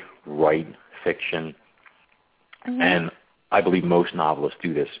I write fiction, and I believe most novelists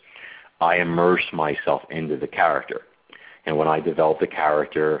do this, I immerse myself into the character. And when I develop the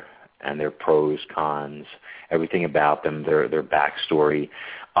character and their pros, cons, everything about them, their backstory,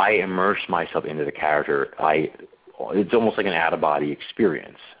 I immerse myself into the character. It's almost like an out-of-body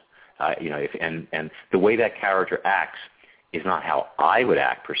experience. And the way that character acts is not how I would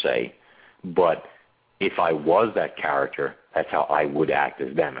act per se, but if I was that character, that's how I would act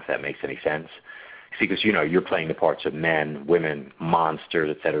as them, if that makes any sense. See, because, you're playing the parts of men, women,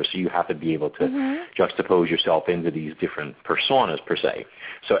 monsters, et cetera, so you have to be able to juxtapose yourself into these different personas, per se.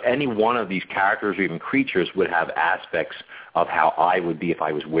 So any one of these characters or even creatures would have aspects of how I would be if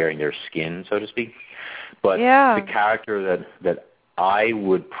I was wearing their skin, so to speak. But the character that I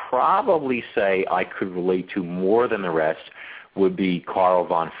would probably say I could relate to more than the rest would be Karl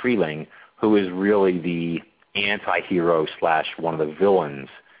von Freeling, who is really the anti-hero / one of the villains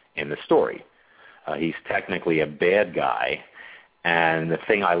in the story. He's technically a bad guy, and the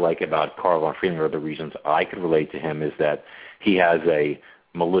thing I like about Karl von Freeling, or the reasons I could relate to him, is that he has a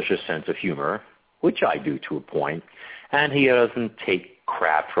malicious sense of humor, which I do to a point, and he doesn't take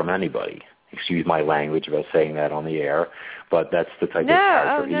crap from anybody. Excuse my language about saying that on the air, but that's the type of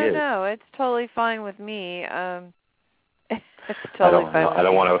character he is. No, it's totally fine with me. It's totally fine. I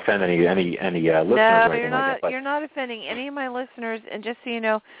don't want to offend any listeners or anything like that. You're not offending any of my listeners. And just so you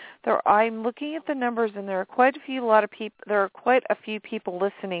know, I'm looking at the numbers, and there are quite a few people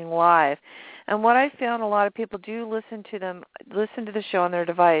listening live. And what I found, a lot of people do listen to the show on their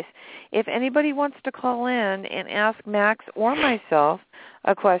device. If anybody wants to call in and ask Max or myself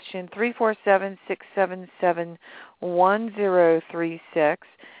a question, 347-677-1036,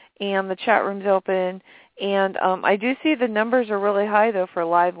 and the chat room's open. And I do see the numbers are really high, though, for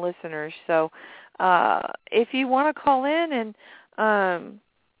live listeners. So if you want to call in and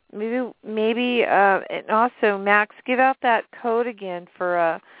maybe and also, Max, give out that code again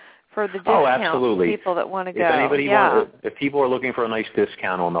for the discount absolutely. for people that want to go. If people are looking for a nice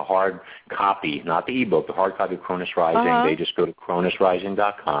discount on the hard copy, not the ebook, the hard copy of Kronos Rising, they just go to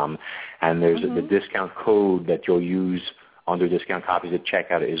kronosrising.com, and there's the discount code that you'll use under discount copies at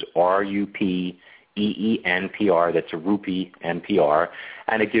checkout is RUPEENPR. That's a rupee NPR,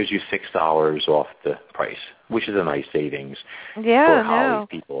 and it gives you $6 off the price, which is a nice savings for Holly's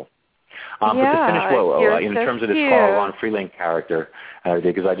people. But to finish in terms of this Carl von Freeling character,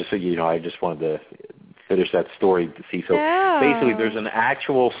 because I just wanted to finish that story to see. So basically, there's an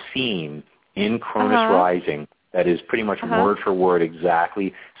actual scene in Kronos Rising that is pretty much word for word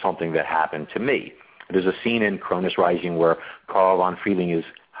exactly something that happened to me. There's a scene in Kronos Rising where Carl von Freeling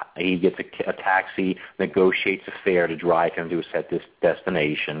he gets a taxi, negotiates a fare to drive him to a set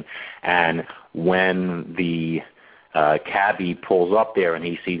destination, and when the cabbie pulls up there and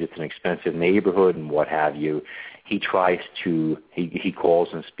he sees it's an expensive neighborhood and what have you, he calls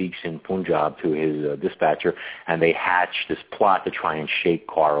and speaks in Punjab to his dispatcher, and they hatch this plot to try and shake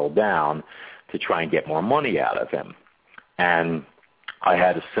Carl down to try and get more money out of him. And I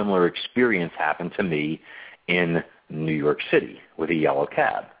had a similar experience happen to me in New York City with a yellow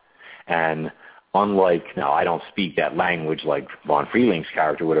cab. And unlike, now I don't speak that language like von Freeling's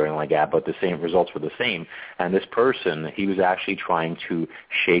character would or anything like that, but the same results were the same. And this person, he was actually trying to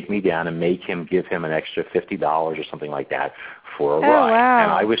shake me down and make him give him an extra $50 or something like that for a ride. Wow.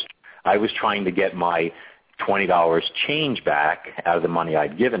 And I was trying to get my $20 change back out of the money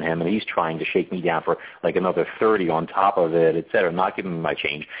I'd given him, and he's trying to shake me down for like another $30 on top of it, et cetera, not giving me my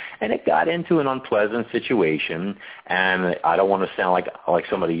change. And it got into an unpleasant situation, and I don't want to sound like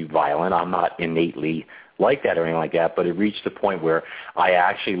somebody violent. I'm not innately like that or anything like that, but it reached the point where I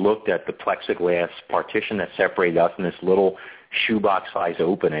actually looked at the plexiglass partition that separated us in this little shoebox-size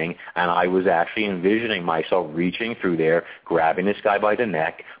opening, and I was actually envisioning myself reaching through there, grabbing this guy by the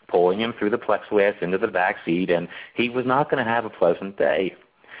neck, pulling him through the plexiglass into the back seat, and he was not going to have a pleasant day.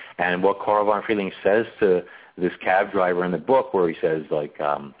 And what Carl von Freeling says to this cab driver in the book, where he says,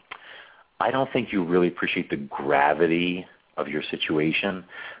 I don't think you really appreciate the gravity of your situation.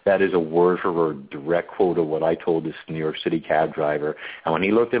 That is a word-for-word direct quote of what I told this New York City cab driver. And when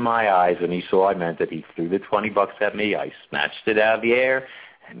he looked in my eyes and he saw I meant it, he threw the $20 at me. I snatched it out of the air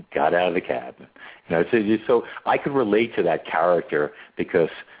and got out of the cab. So I could relate to that character because,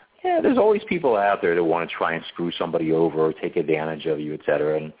 there's always people out there that want to try and screw somebody over or take advantage of you, et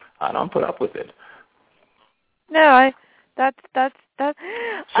cetera, and I don't put up with it. No, that's Sorry.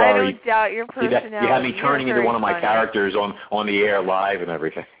 I don't doubt your personality. You had me turning into one of my characters on the air live and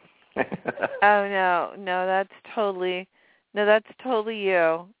everything. Oh no, that's totally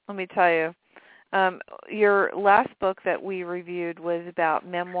you. Let me tell you. Your last book that we reviewed was about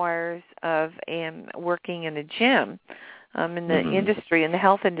memoirs of working in a gym, in the industry, in the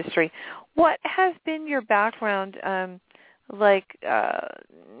health industry. What has been your background?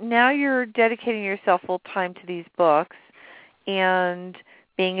 Now you're dedicating yourself full time to these books and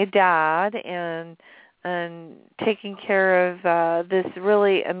being a dad and taking care of this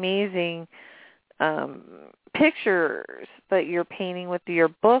really amazing pictures that you're painting with your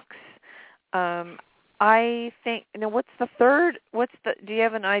books. I think, what's the third? Do you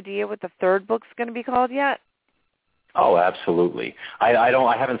have an idea what the third book's going to be called yet? Oh, absolutely. I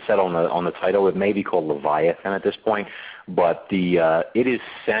haven't settled on the title. It may be called Leviathan at this point, but it is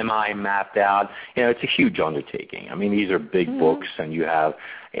semi-mapped out. It's a huge undertaking. I mean, these are big books, and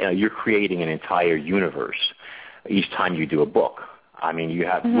you're creating an entire universe each time you do a book. I mean, you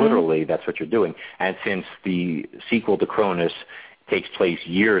have literally, that's what you're doing. And since the sequel to Kronos takes place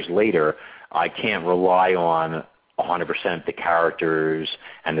years later, I can't rely on 100% the characters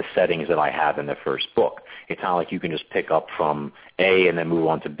and the settings that I have in the first book. It's not like you can just pick up from A and then move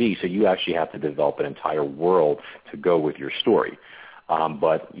on to B, so you actually have to develop an entire world to go with your story.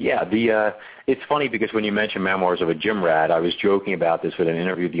 But yeah, it's funny because when you mention Memoirs of a Gym Rat, I was joking about this with an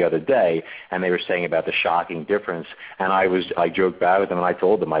interview the other day, and they were saying about the shocking difference, and I joked back with them, and I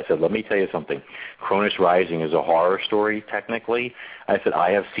told them, I said, let me tell you something. Kronos Rising is a horror story, technically. I said,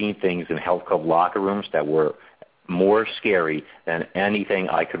 I have seen things in health club locker rooms that were more scary than anything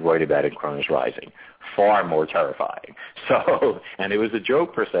I could write about in Kronos Rising. Far more terrifying. So, and it was a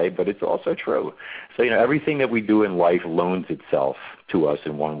joke per se, but it's also true. So, everything that we do in life loans itself to us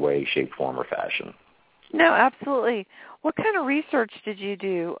in one way, shape, form, or fashion. No, absolutely. What kind of research did you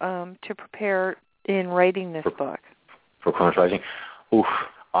do to prepare in writing this book? For Kronos Rising?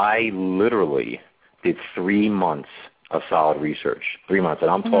 I literally did 3 months of solid research. 3 months, and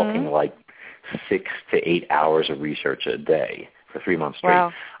I'm talking like 6 to 8 hours of research a day for 3 months straight.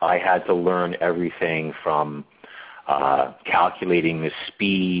 Wow. I had to learn everything from calculating the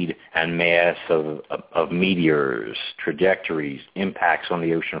speed and mass of meteors, trajectories, impacts on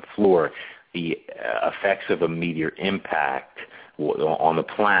the ocean floor, the effects of a meteor impact on the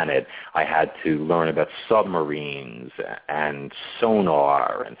planet. I had to learn about submarines and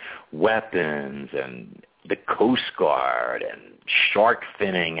sonar and weapons and the Coast Guard and shark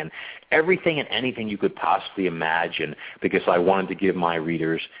finning and everything and anything you could possibly imagine, because I wanted to give my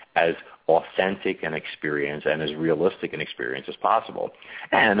readers as authentic an experience and as realistic an experience as possible.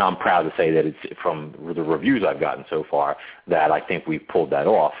 And I'm proud to say that it's from the reviews I've gotten so far that I think we've pulled that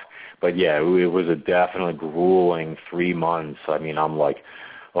off. But yeah, it was a definitely grueling 3 months. I mean, I'm like,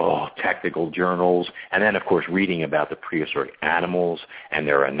 technical journals, and then, of course, reading about the prehistoric animals and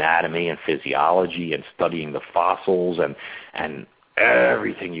their anatomy and physiology and studying the fossils and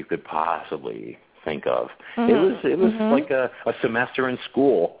everything you could possibly think of. It was like a semester in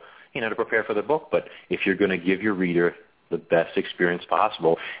school, to prepare for the book. But if you're going to give your reader the best experience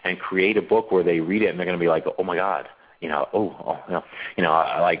possible and create a book where they read it and they're going to be like, oh, my God,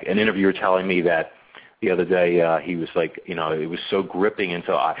 like an interviewer telling me that the other day, he was like, it was so gripping, and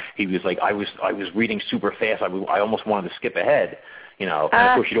so he was like, I was reading super fast. I almost wanted to skip ahead, and of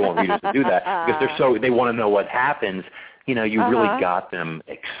course you don't want readers to do that because they want to know what happens. You really got them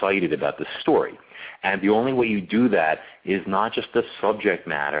excited about the story. And the only way you do that is not just the subject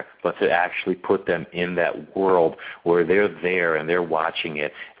matter, but to actually put them in that world where they're there and they're watching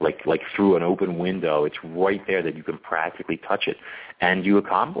it like through an open window. It's right there that you can practically touch it. And you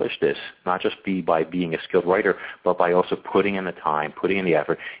accomplish this not just by being a skilled writer, but by also putting in the time, putting in the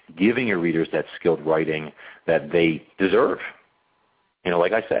effort, giving your readers that skilled writing that they deserve.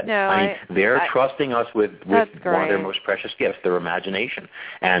 Like I said, they're trusting us with one of their most precious gifts, their imagination.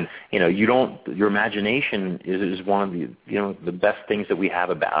 And, your imagination is one of the best things that we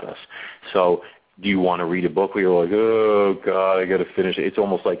have about us. So do you want to read a book where you're like, oh, God, I got to finish it? It's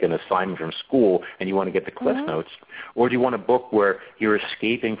almost like an assignment from school and you want to get the Cliff Notes. Or do you want a book where you're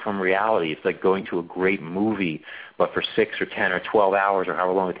escaping from reality? It's like going to a great movie, but for 6 or 10 or 12 hours or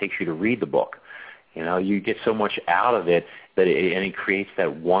however long it takes you to read the book. You get so much out of it and it creates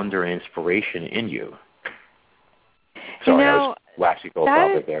that wonder and inspiration in you. Sorry, I was waxing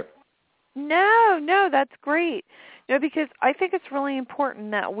philosophic there. No, that's great. Because I think it's really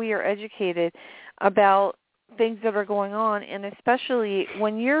important that we are educated about things that are going on, and especially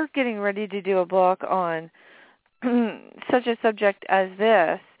when you're getting ready to do a book on such a subject as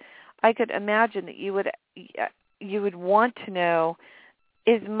this, I could imagine that you would want to know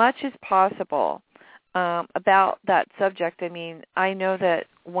as much as possible about that subject. I mean, I know that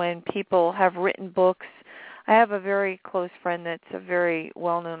when people have written books, I have a very close friend that's a very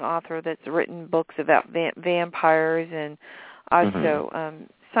well-known author that's written books about vampires and also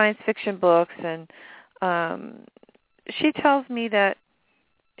science fiction books, and she tells me that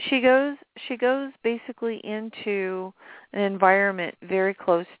she goes basically into an environment very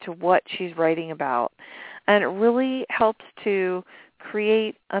close to what she's writing about, and it really helps to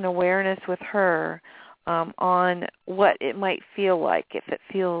create an awareness with her on what it might feel like, if it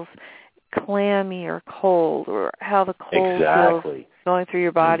feels clammy or cold, or how the cold feels going through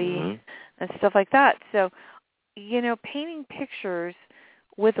your body and stuff like that. So, painting pictures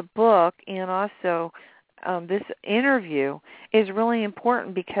with a book and also this interview is really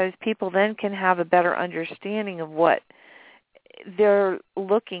important, because people then can have a better understanding of what they're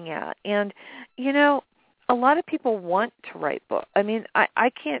looking at. And, a lot of people want to write books. I mean, I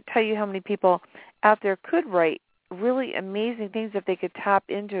can't tell you how many people out there could write really amazing things if they could tap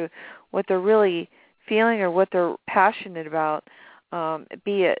into what they're really feeling or what they're passionate about,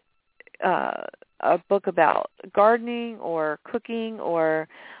 be it a book about gardening or cooking or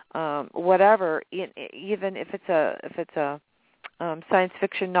whatever, even if it's a science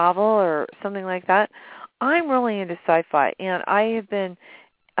fiction novel or something like that. I'm really into sci-fi, and I have been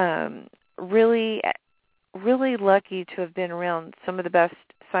really, really lucky to have been around some of the best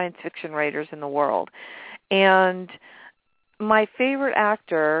science fiction writers in the world. And my favorite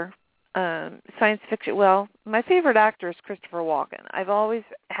actor, my favorite actor is Christopher Walken. I've always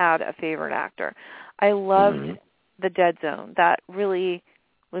had a favorite actor. I loved The Dead Zone. That really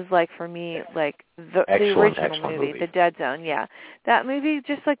was like, for me, like the original movie, The Dead Zone. Yeah, that movie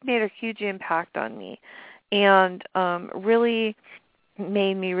just like made a huge impact on me, and really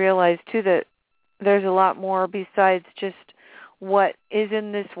made me realize too that there's a lot more besides just what is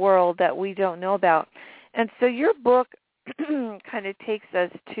in this world that we don't know about. And so your book kind of takes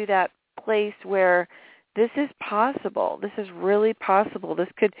us to that place where this is possible. This is really possible. This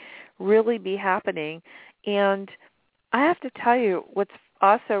could really be happening. And I have to tell you what's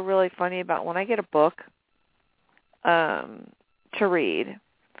also really funny about when I get a book to read,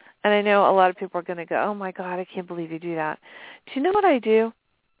 and I know a lot of people are going to go, oh, my God, I can't believe you do that. Do you know what I do?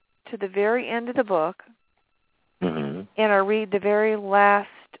 To the very end of the book, and I read the very last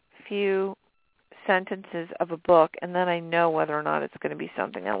few sentences of a book, and then I know whether or not it's going to be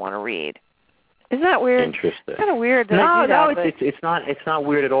something I want to read. Isn't that weird? Interesting. It's kind of weird that I do that. It's not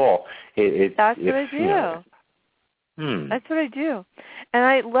weird at all. That's what I do. You know, That's what I do. And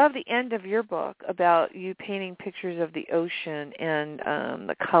I love the end of your book about you painting pictures of the ocean and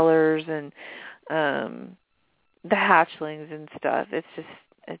the colors and the hatchlings and stuff. It's just,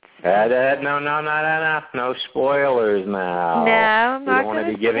 no spoilers now. No, I'm not going to spoil it. You don't want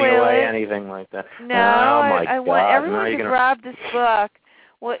to be giving away anything like that. No, I want everyone to grab this book.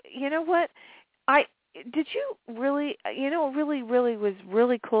 Well, you know what? Really was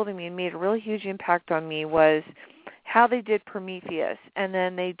really cool to me and made a really huge impact on me was how they did Prometheus, and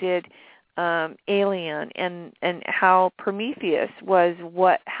then they did Alien, and how Prometheus was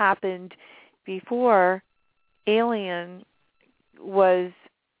what happened before Alien was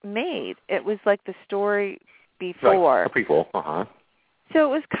made. It was like the story before. Right, a prequel, So it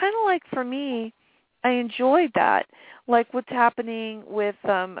was kind of like, for me, I enjoyed that. Like what's happening with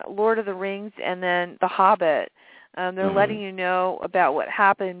Lord of the Rings and then The Hobbit. They're letting you know about what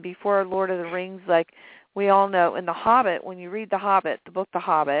happened before Lord of the Rings. Like we all know in The Hobbit, when you read The Hobbit, the book The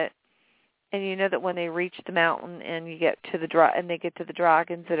Hobbit, and you know that when they reach the mountain and you get to they get to the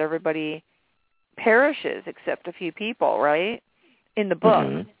dragons, that everybody perishes except a few people, right? In the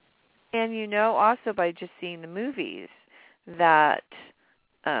book. And you know also by just seeing the movies that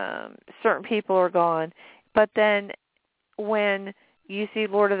certain people are gone. But then when you see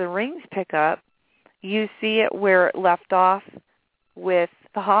Lord of the Rings pick up, you see it where it left off with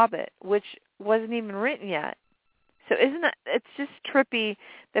The Hobbit, which wasn't even written yet. So isn't that, it's just trippy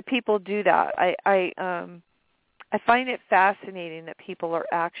that people do that. I find it fascinating that people are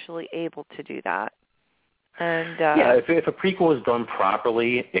actually able to do that. And if a prequel is done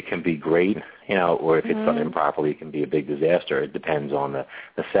properly, it can be great, or if it's done improperly, it can be a big disaster. It depends on the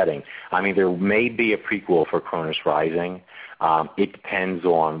setting. I mean, there may be a prequel for Kronos Rising. It depends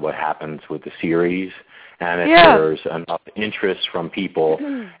on what happens with the series, and if there's enough interest from people,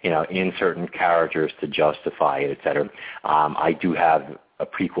 in certain characters to justify it, et cetera. I do have a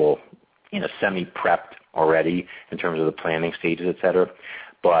prequel, semi-prepped already in terms of the planning stages, et cetera.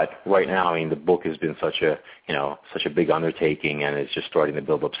 But right now, I mean, the book has been such a big undertaking, and it's just starting to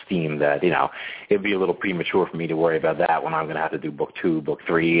build up steam that, it'd be a little premature for me to worry about that when I'm going to have to do book 2, book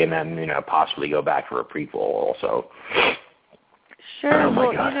 3, and then, possibly go back for a prequel also. Sure.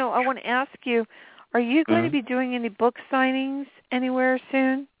 I want to ask you, are you going to be doing any book signings anywhere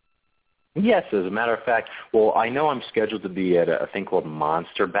soon? Yes, as a matter of fact. Well, I know I'm scheduled to be at a thing called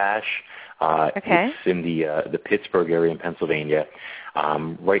Monster Bash. It's in the Pittsburgh area in Pennsylvania.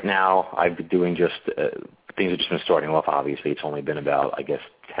 Right now, I've been doing things have just been starting off, obviously. It's only been about,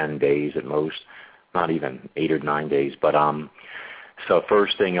 10 days at most, not even 8 or 9 days. But so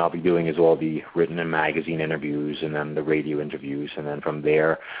first thing I'll be doing is all the written and magazine interviews and then the radio interviews. And then from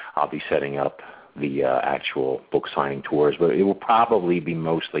there, I'll be setting up the actual book signing tours. But it will probably be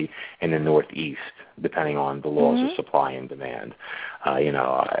mostly in the Northeast, depending on the laws of supply and demand.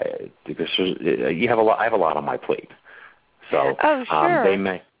 Because I have a lot on my plate. So they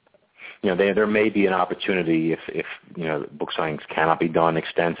may, there may be an opportunity if book signings cannot be done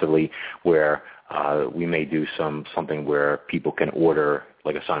extensively, where we may do something where people can order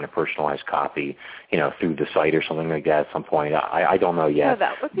like a signed and personalized copy, through the site or something like that at some point. I don't know yet.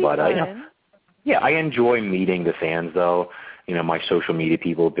 That would be fun. I enjoy meeting the fans though. My social media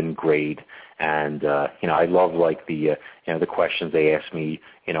people have been great, and I love the questions they ask me,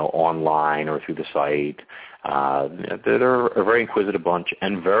 online or through the site, They're a very inquisitive bunch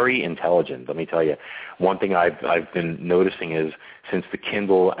and very intelligent. Let me tell you, one thing I've been noticing is since the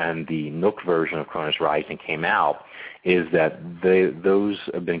Kindle and the Nook version of Kronos Rising came out, is that those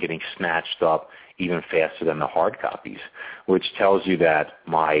have been getting snatched up even faster than the hard copies, which tells you that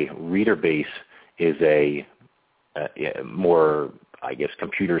my reader base is a more, I guess,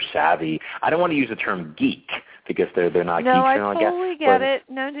 computer savvy. I don't want to use the term geek because they're not geeks. No, I totally get it.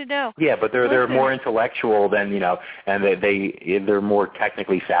 No. Yeah, but they're more intellectual than, and they're more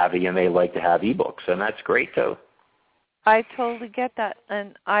technically savvy, and they like to have ebooks, and that's great too. I totally get that,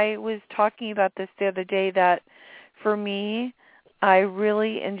 and I was talking about this the other day that for me, I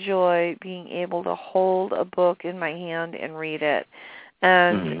really enjoy being able to hold a book in my hand and read it.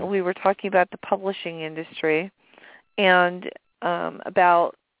 And we were talking about the publishing industry and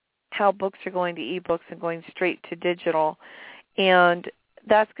about how books are going to ebooks and going straight to digital. And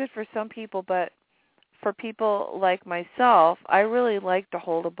that's good for some people, but for people like myself, I really like to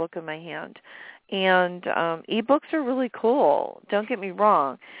hold a book in my hand. And ebooks are really cool, don't get me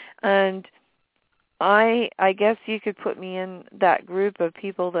wrong. And I guess you could put me in that group of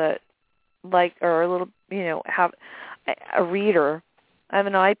people that like, or a little, have a reader. I have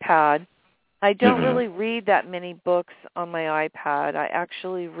an iPad. I don't really read that many books on my iPad. I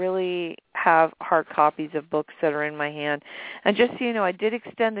actually really have hard copies of books that are in my hand. And just so you know, I did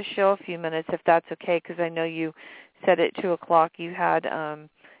extend the show a few minutes, if that's okay, because I know you said at 2 o'clock you had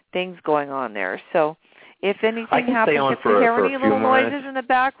things going on there. So if anything happens, if you hear any little noises in the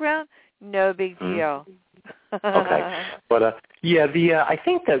background, no big deal. Okay. But, I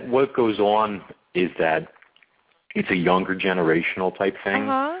think that what goes on is that it's a younger generational type thing.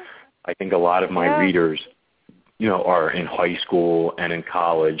 I think a lot of my readers, are in high school and in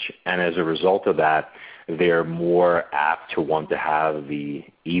college, and as a result of that, they're more apt to want to have the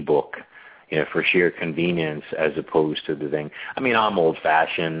ebook, for sheer convenience as opposed to the thing. I mean, I'm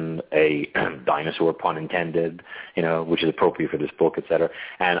old-fashioned, a dinosaur, pun intended, which is appropriate for this book, et cetera.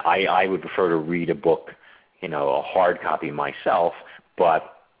 And I would prefer to read a book, a hard copy myself,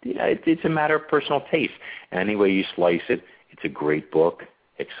 but it's a matter of personal taste. Any way you slice it, it's a great book,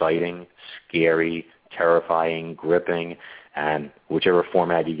 exciting, scary, terrifying, gripping, and whichever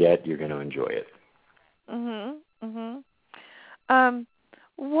format you get, you're going to enjoy it.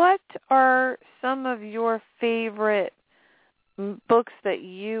 What are some of your favorite books that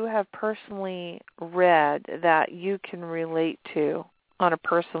you have personally read that you can relate to on a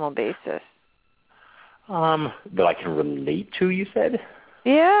personal basis? That I can relate to, you said?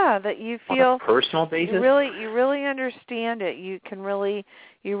 Yeah, that you feel on a personal basis. You really understand it. You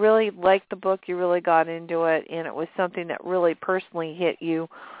really liked the book. You really got into it, and it was something that really personally hit you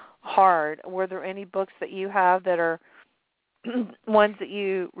hard. Were there any books that you have that are ones that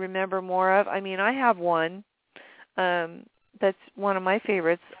you remember more of? I mean, I have one that's one of my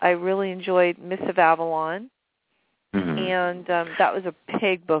favorites. I really enjoyed Miss of Avalon, and that was a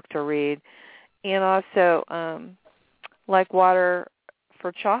big book to read. And also, Like Water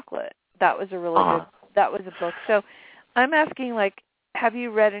for Chocolate. That was a really good. That was a book. So, I'm asking, have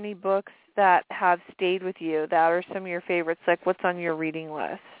you read any books that have stayed with you? That are some of your favorites? Like, what's on your reading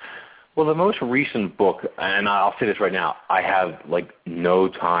list? Well, the most recent book, and I'll say this right now, I have no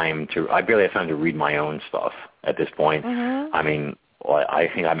time I barely have time to read my own stuff at this point. I mean, I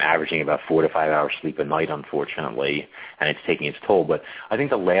think I'm averaging about 4 to 5 hours sleep a night, unfortunately, and it's taking its toll. But I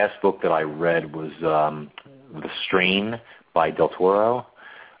think the last book that I read was The Strain by Del Toro.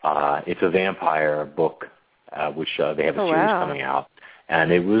 It's a vampire book, which they have a series coming out. And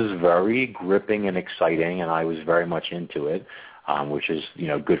it was very gripping and exciting, and I was very much into it. Which is,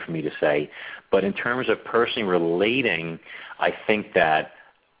 good for me to say. But in terms of personally relating, I think that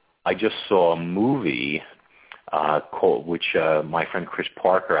I just saw a movie which my friend Chris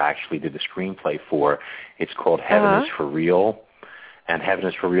Parker actually did the screenplay for. It's called Heaven is for Real. And Heaven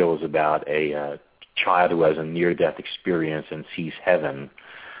is for Real is about a child who has a near-death experience and sees heaven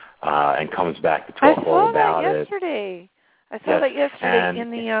and comes back to talk all about it. I saw that yesterday in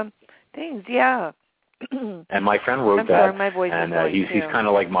the things, yeah. And my friend wrote that, my voice and he's kind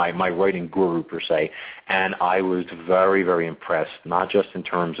of like my writing guru per se. And I was very, very impressed, not just in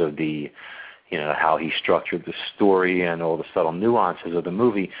terms of the, how he structured the story and all the subtle nuances of the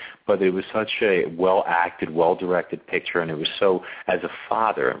movie, but it was such a well-acted, well-directed picture, and it was so, as a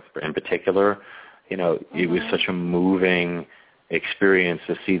father in particular, it was such a moving experience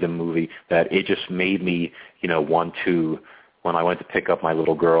to see the movie that it just made me, want to when I went to pick up my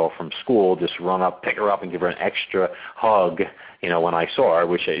little girl from school, just run up, pick her up, and give her an extra hug, when I saw her,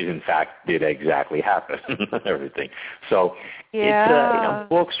 which in fact did exactly happen, everything. So it's,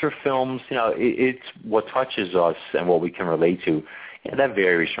 books or films, it's what touches us and what we can relate to. That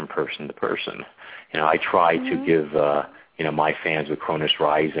varies from person to person. I try to give, my fans with Kronos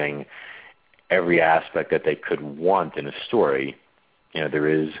Rising every aspect that they could want in a story. There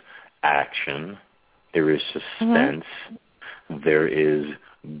is action, there is suspense, there is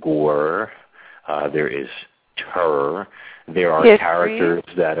gore, there is terror, there are characters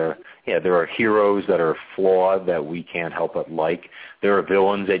that are, there are heroes that are flawed that we can't help but like. There are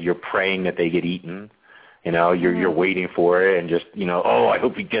villains that you're praying that they get eaten. You're waiting for it and just, I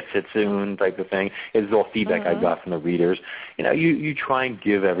hope he gets it soon type of thing. It's all feedback I got from the readers. You try and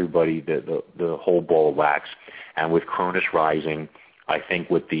give everybody the whole ball of wax. And with Kronos Rising, I think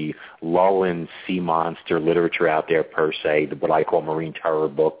with the lull in sea monster literature out there per se, what I call marine terror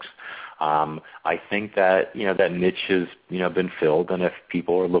books, I think that, that niche has, been filled. And if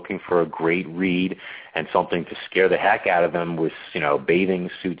people are looking for a great read and something to scare the heck out of them with, bathing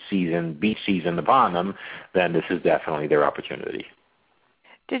suit season, beach season upon them, then this is definitely their opportunity.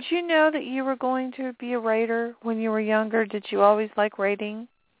 Did you know that you were going to be a writer when you were younger? Did you always like writing,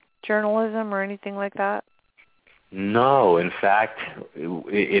 journalism, or anything like that? No, in fact,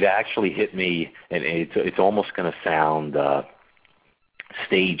 it actually hit me, and it's almost going to sound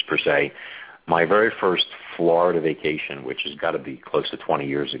staged per se. My very first Florida vacation, which has got to be close to 20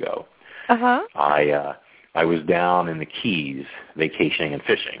 years ago, I was down in the Keys vacationing and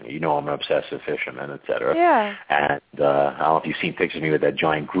fishing. I'm an obsessive fisherman, et cetera. Yeah. And I don't know if you've seen pictures of me with that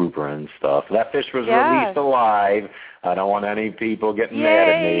giant grouper and stuff. That fish was released alive. I don't want any people getting mad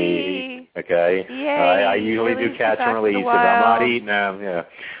at me. Okay? I usually do catch and release if I'm not eating them. Yeah.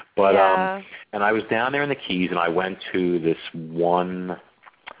 But and I was down there in the Keys, and I went to this one,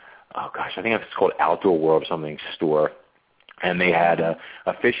 I think it's called Outdoor World or something store. And they had a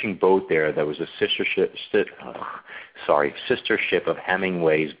fishing boat there that was a sister ship of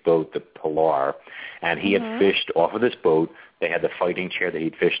Hemingway's boat, the Pilar. And he had fished off of this boat. They had the fighting chair that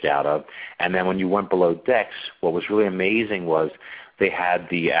he'd fished out of. And then when you went below decks, what was really amazing was they had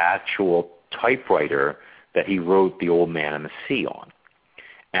the actual typewriter that he wrote The Old Man and the Sea on.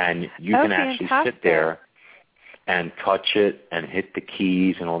 And you can actually sit there and touch it and hit the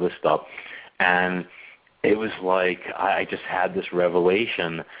keys and all this stuff. And it was like I just had this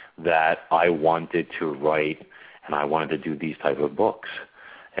revelation that I wanted to write and I wanted to do these type of books.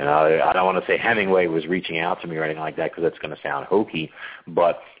 And I don't want to say Hemingway was reaching out to me or anything like that because that's going to sound hokey,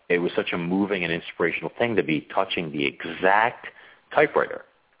 but it was such a moving and inspirational thing to be touching the exact typewriter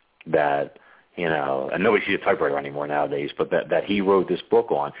that, and nobody sees a typewriter anymore nowadays, but that he wrote this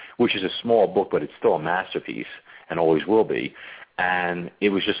book on, which is a small book, but it's still a masterpiece and always will be. And it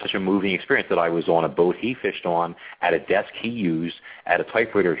was just such a moving experience that I was on a boat he fished on, at a desk he used, at a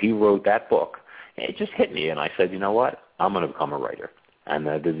typewriter he wrote that book. And it just hit me, and I said, you know what? I'm going to become a writer. And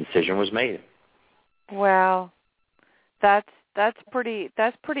the decision was made. Wow. That's pretty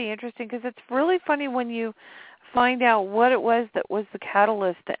interesting, because it's really funny when you find out what it was that was the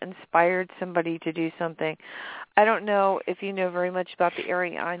catalyst that inspired somebody to do something. I don't know if you know very much about the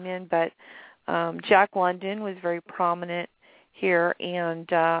area I'm in, but Jack London was very prominent here, and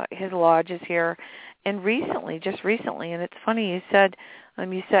his lodge is here. And just recently, and it's funny, you said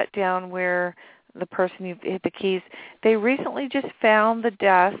you sat down where the person you hit the keys, they recently just found the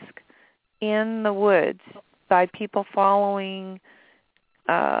desk in the woods by people following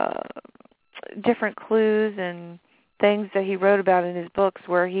different clues and things that he wrote about in his books,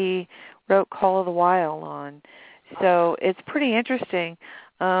 where he wrote Call of the Wild on. So it's pretty interesting.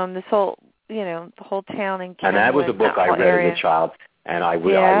 This whole, the whole town in Kenwood. And that was a book I read as a child, and I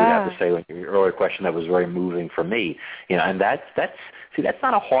would have to say, like your earlier question, that was very moving for me. And that's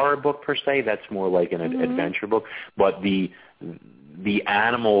not a horror book per se. That's more like an adventure book. But the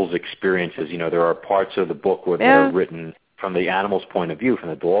animals' experiences, there are parts of the book where they're written from the animal's point of view, from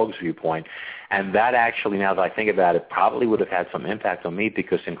the dog's viewpoint. And that actually, now that I think about it, probably would have had some impact on me,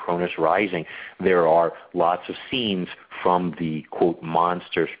 because in Kronos Rising, there are lots of scenes from the, quote,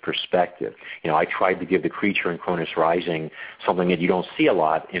 monster's perspective. I tried to give the creature in Kronos Rising something that you don't see a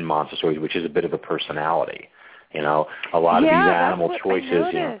lot in monster stories, which is a bit of a personality. A lot of these animal choices.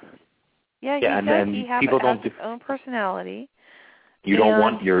 He has his own personality. You don't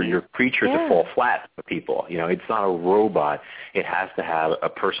want your creature to fall flat for people. It's not a robot. It has to have a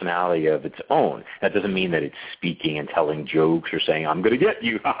personality of its own. That doesn't mean that it's speaking and telling jokes or saying, I'm going to get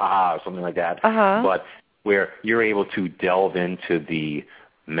you, ha ha ha, or something like that. But where you're able to delve into the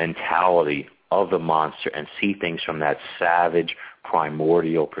mentality of the monster and see things from that savage,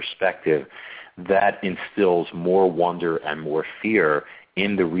 primordial perspective, that instills more wonder and more fear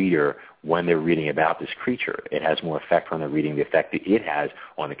in the reader when they're reading about this creature. It has more effect when they're reading the effect that it has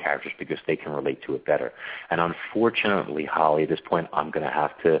on the characters because they can relate to it better. And unfortunately, Holly, at this point, I'm going to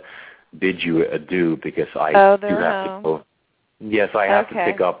have to bid you adieu because I do have to go. Yes, I have to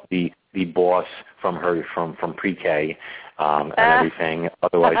pick up the boss from her from pre-K and everything.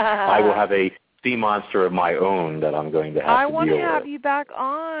 Otherwise, I will have a sea monster of my own that I'm going to have to deal with. I want to have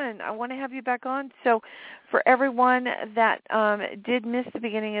you back on. So for everyone that did miss the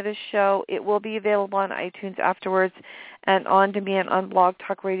beginning of this show, it will be available on iTunes afterwards and on demand on Blog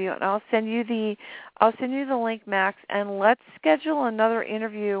Talk Radio. And I'll send you the link, Max, and let's schedule another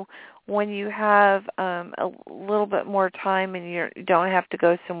interview when you have a little bit more time and you don't have to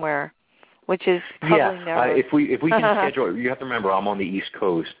go somewhere, which is probably never. If we can schedule, you have to remember I'm on the East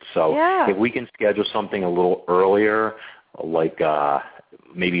Coast, so if we can schedule something a little earlier, like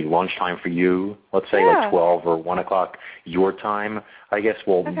maybe lunchtime for you, let's say like 12 or 1 o'clock your time, I guess.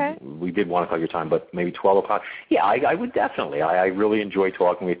 Well, we did 1 o'clock your time, but maybe 12 o'clock. Yeah, I would definitely. I really enjoy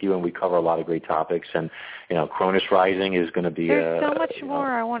talking with you, and we cover a lot of great topics. And, Kronos Rising is going to be There's so much more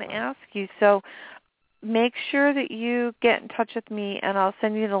I want to ask you. So make sure that you get in touch with me, and I'll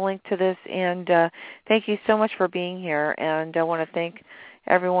send you the link to this. And thank you so much for being here. And I want to thank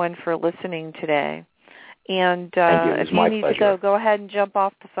everyone for listening today. And if you need to go ahead and jump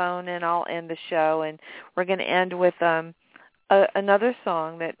off the phone, and I'll end the show. And we're going to end with another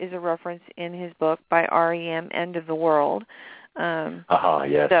song that is a reference in his book by R.E.M., End of the World.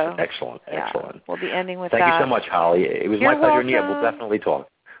 Yes. So, excellent. We'll be ending with Thank you so much, Holly. It was my pleasure, and we'll definitely talk.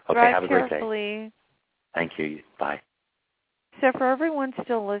 Okay, Drive have a great carefully. day. Thank you. Bye. So for everyone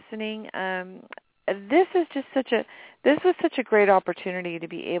still listening, this was such a great opportunity to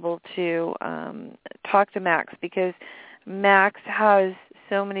be able to talk to Max, because Max has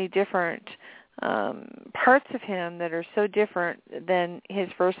so many different parts of him that are so different than his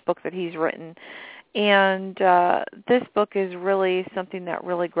first book that he's written. And this book is really something that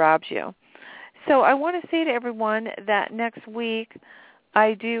really grabs you. So I want to say to everyone that next week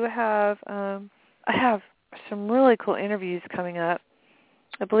I do have I have some really cool interviews coming up.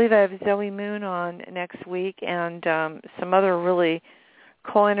 I believe I have Zoe Moon on next week and some other really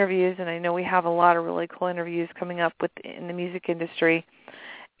cool interviews, and I know we have a lot of really cool interviews coming up in the music industry.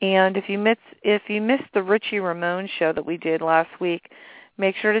 And if you missed the Richie Ramone show that we did last week,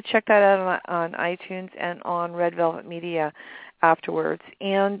 make sure to check that out on iTunes and on Red Velvet Media afterwards.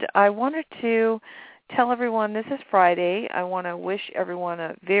 And I wanted to tell everyone this is Friday. I want to wish everyone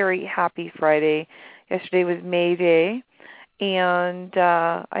a very happy Friday. Yesterday was May Day. And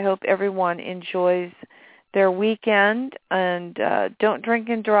I hope everyone enjoys their weekend, and don't drink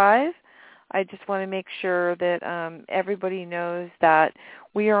and drive. I just want to make sure that everybody knows that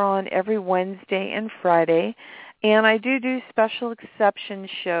we are on every Wednesday and Friday, and I do special exception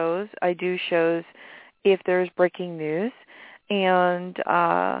shows. I do shows if there's breaking news, and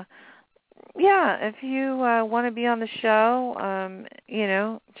if you want to be on the show,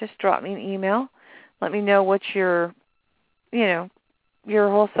 just drop me an email. Let me know what your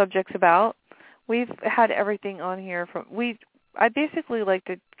whole subject's about. We've had everything on here I basically like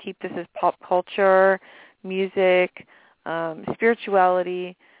to keep this as pop culture, music,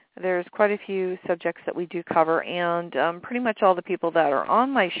 spirituality. There's quite a few subjects that we do cover, and pretty much all the people that are on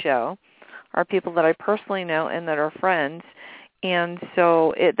my show are people that I personally know and that are friends, and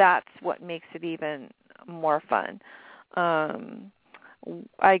so that's what makes it even more fun.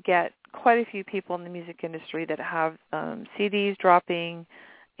 I get quite a few people in the music industry that have CDs dropping,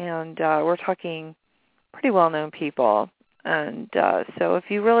 and we're talking pretty well-known people. And so if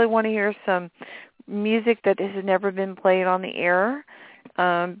you really want to hear some music that has never been played on the air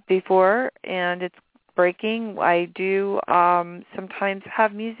before and it's breaking, I do sometimes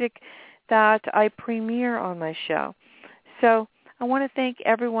have music that I premiere on my show. So I want to thank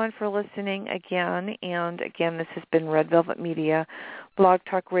everyone for listening again. And again, this has been Red Velvet Media, Blog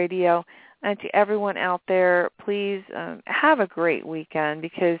Talk Radio. And to everyone out there, please have a great weekend,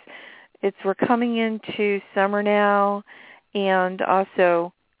 because we're coming into summer now. And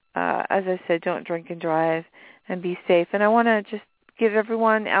also, as I said, don't drink and drive, and be safe. And I want to just give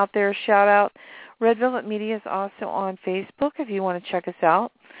everyone out there a shout-out. Red Velvet Media is also on Facebook if you want to check us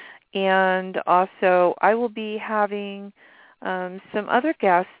out. And also, I will be having some other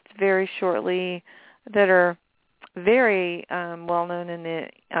guests very shortly that are very well-known in the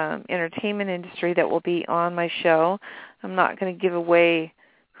entertainment industry that will be on my show. I'm not going to give away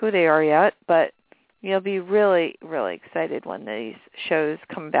who they are yet, but you'll be really, really excited when these shows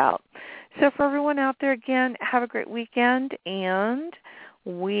come about. So for everyone out there, again, have a great weekend, and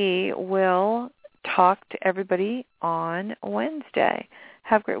we will talk to everybody on Wednesday.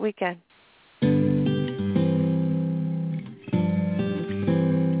 Have a great weekend.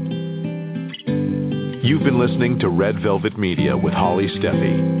 You've been listening to Red Velvet Media with Holly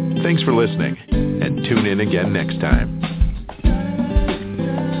Stephey. Thanks for listening, and tune in again next time.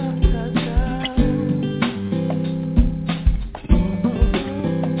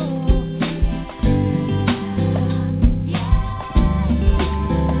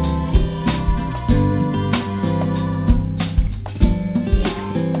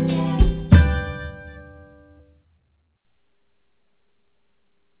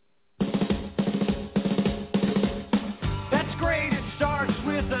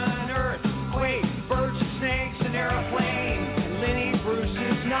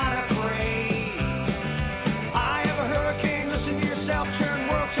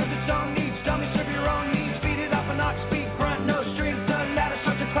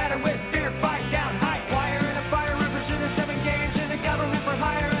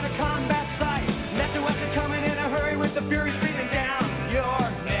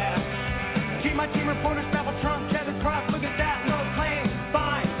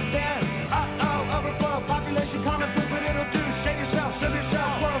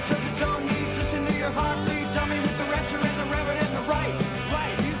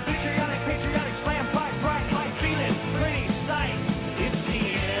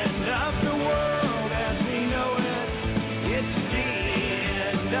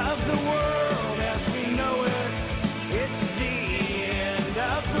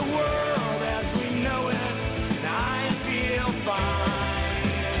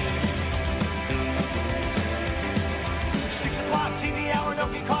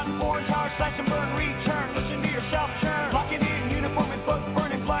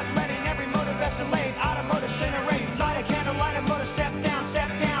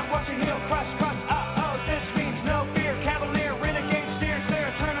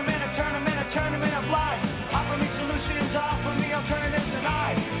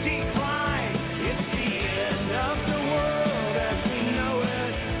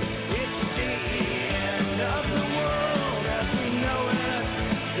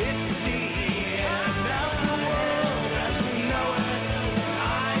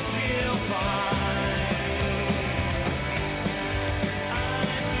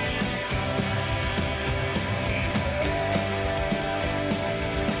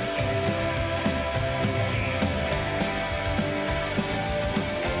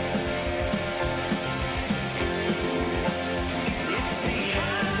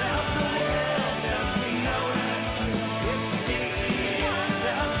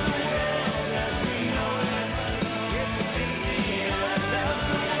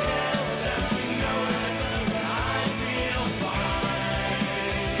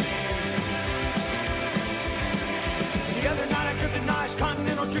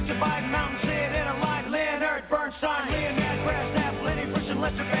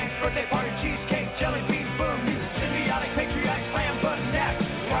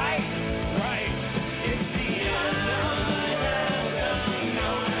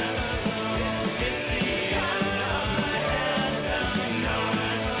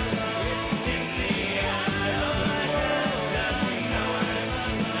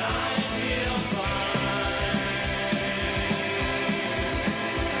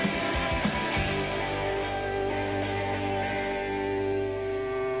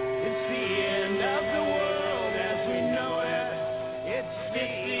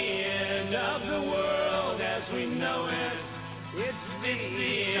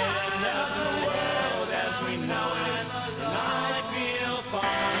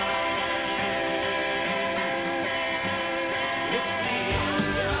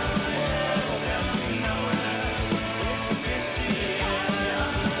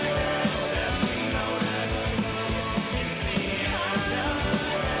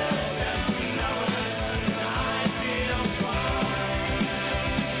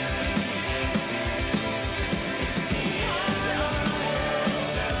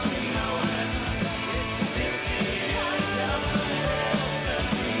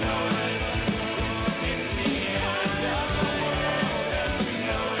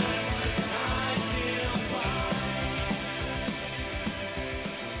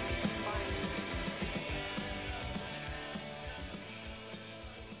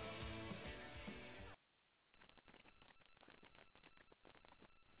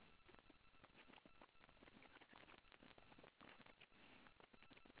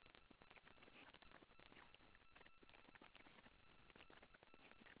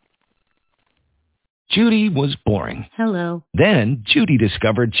 Judy was boring. Hello. Then Judy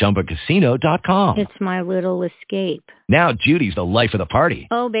discovered ChumbaCasino.com. It's my little escape. Now Judy's the life of the party.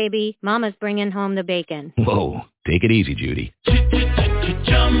 Oh, baby, mama's bringing home the bacon. Whoa, take it easy, Judy.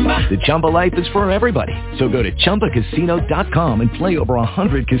 The Chumba life is for everybody. So go to ChumbaCasino.com and play over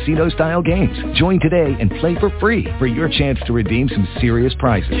 100 casino-style games. Join today and play for free for your chance to redeem some serious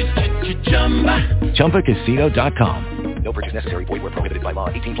prizes. ChumbaCasino.com. No purchase necessary. Void where prohibited by law.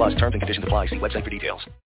 18 plus terms and conditions apply. See website for details.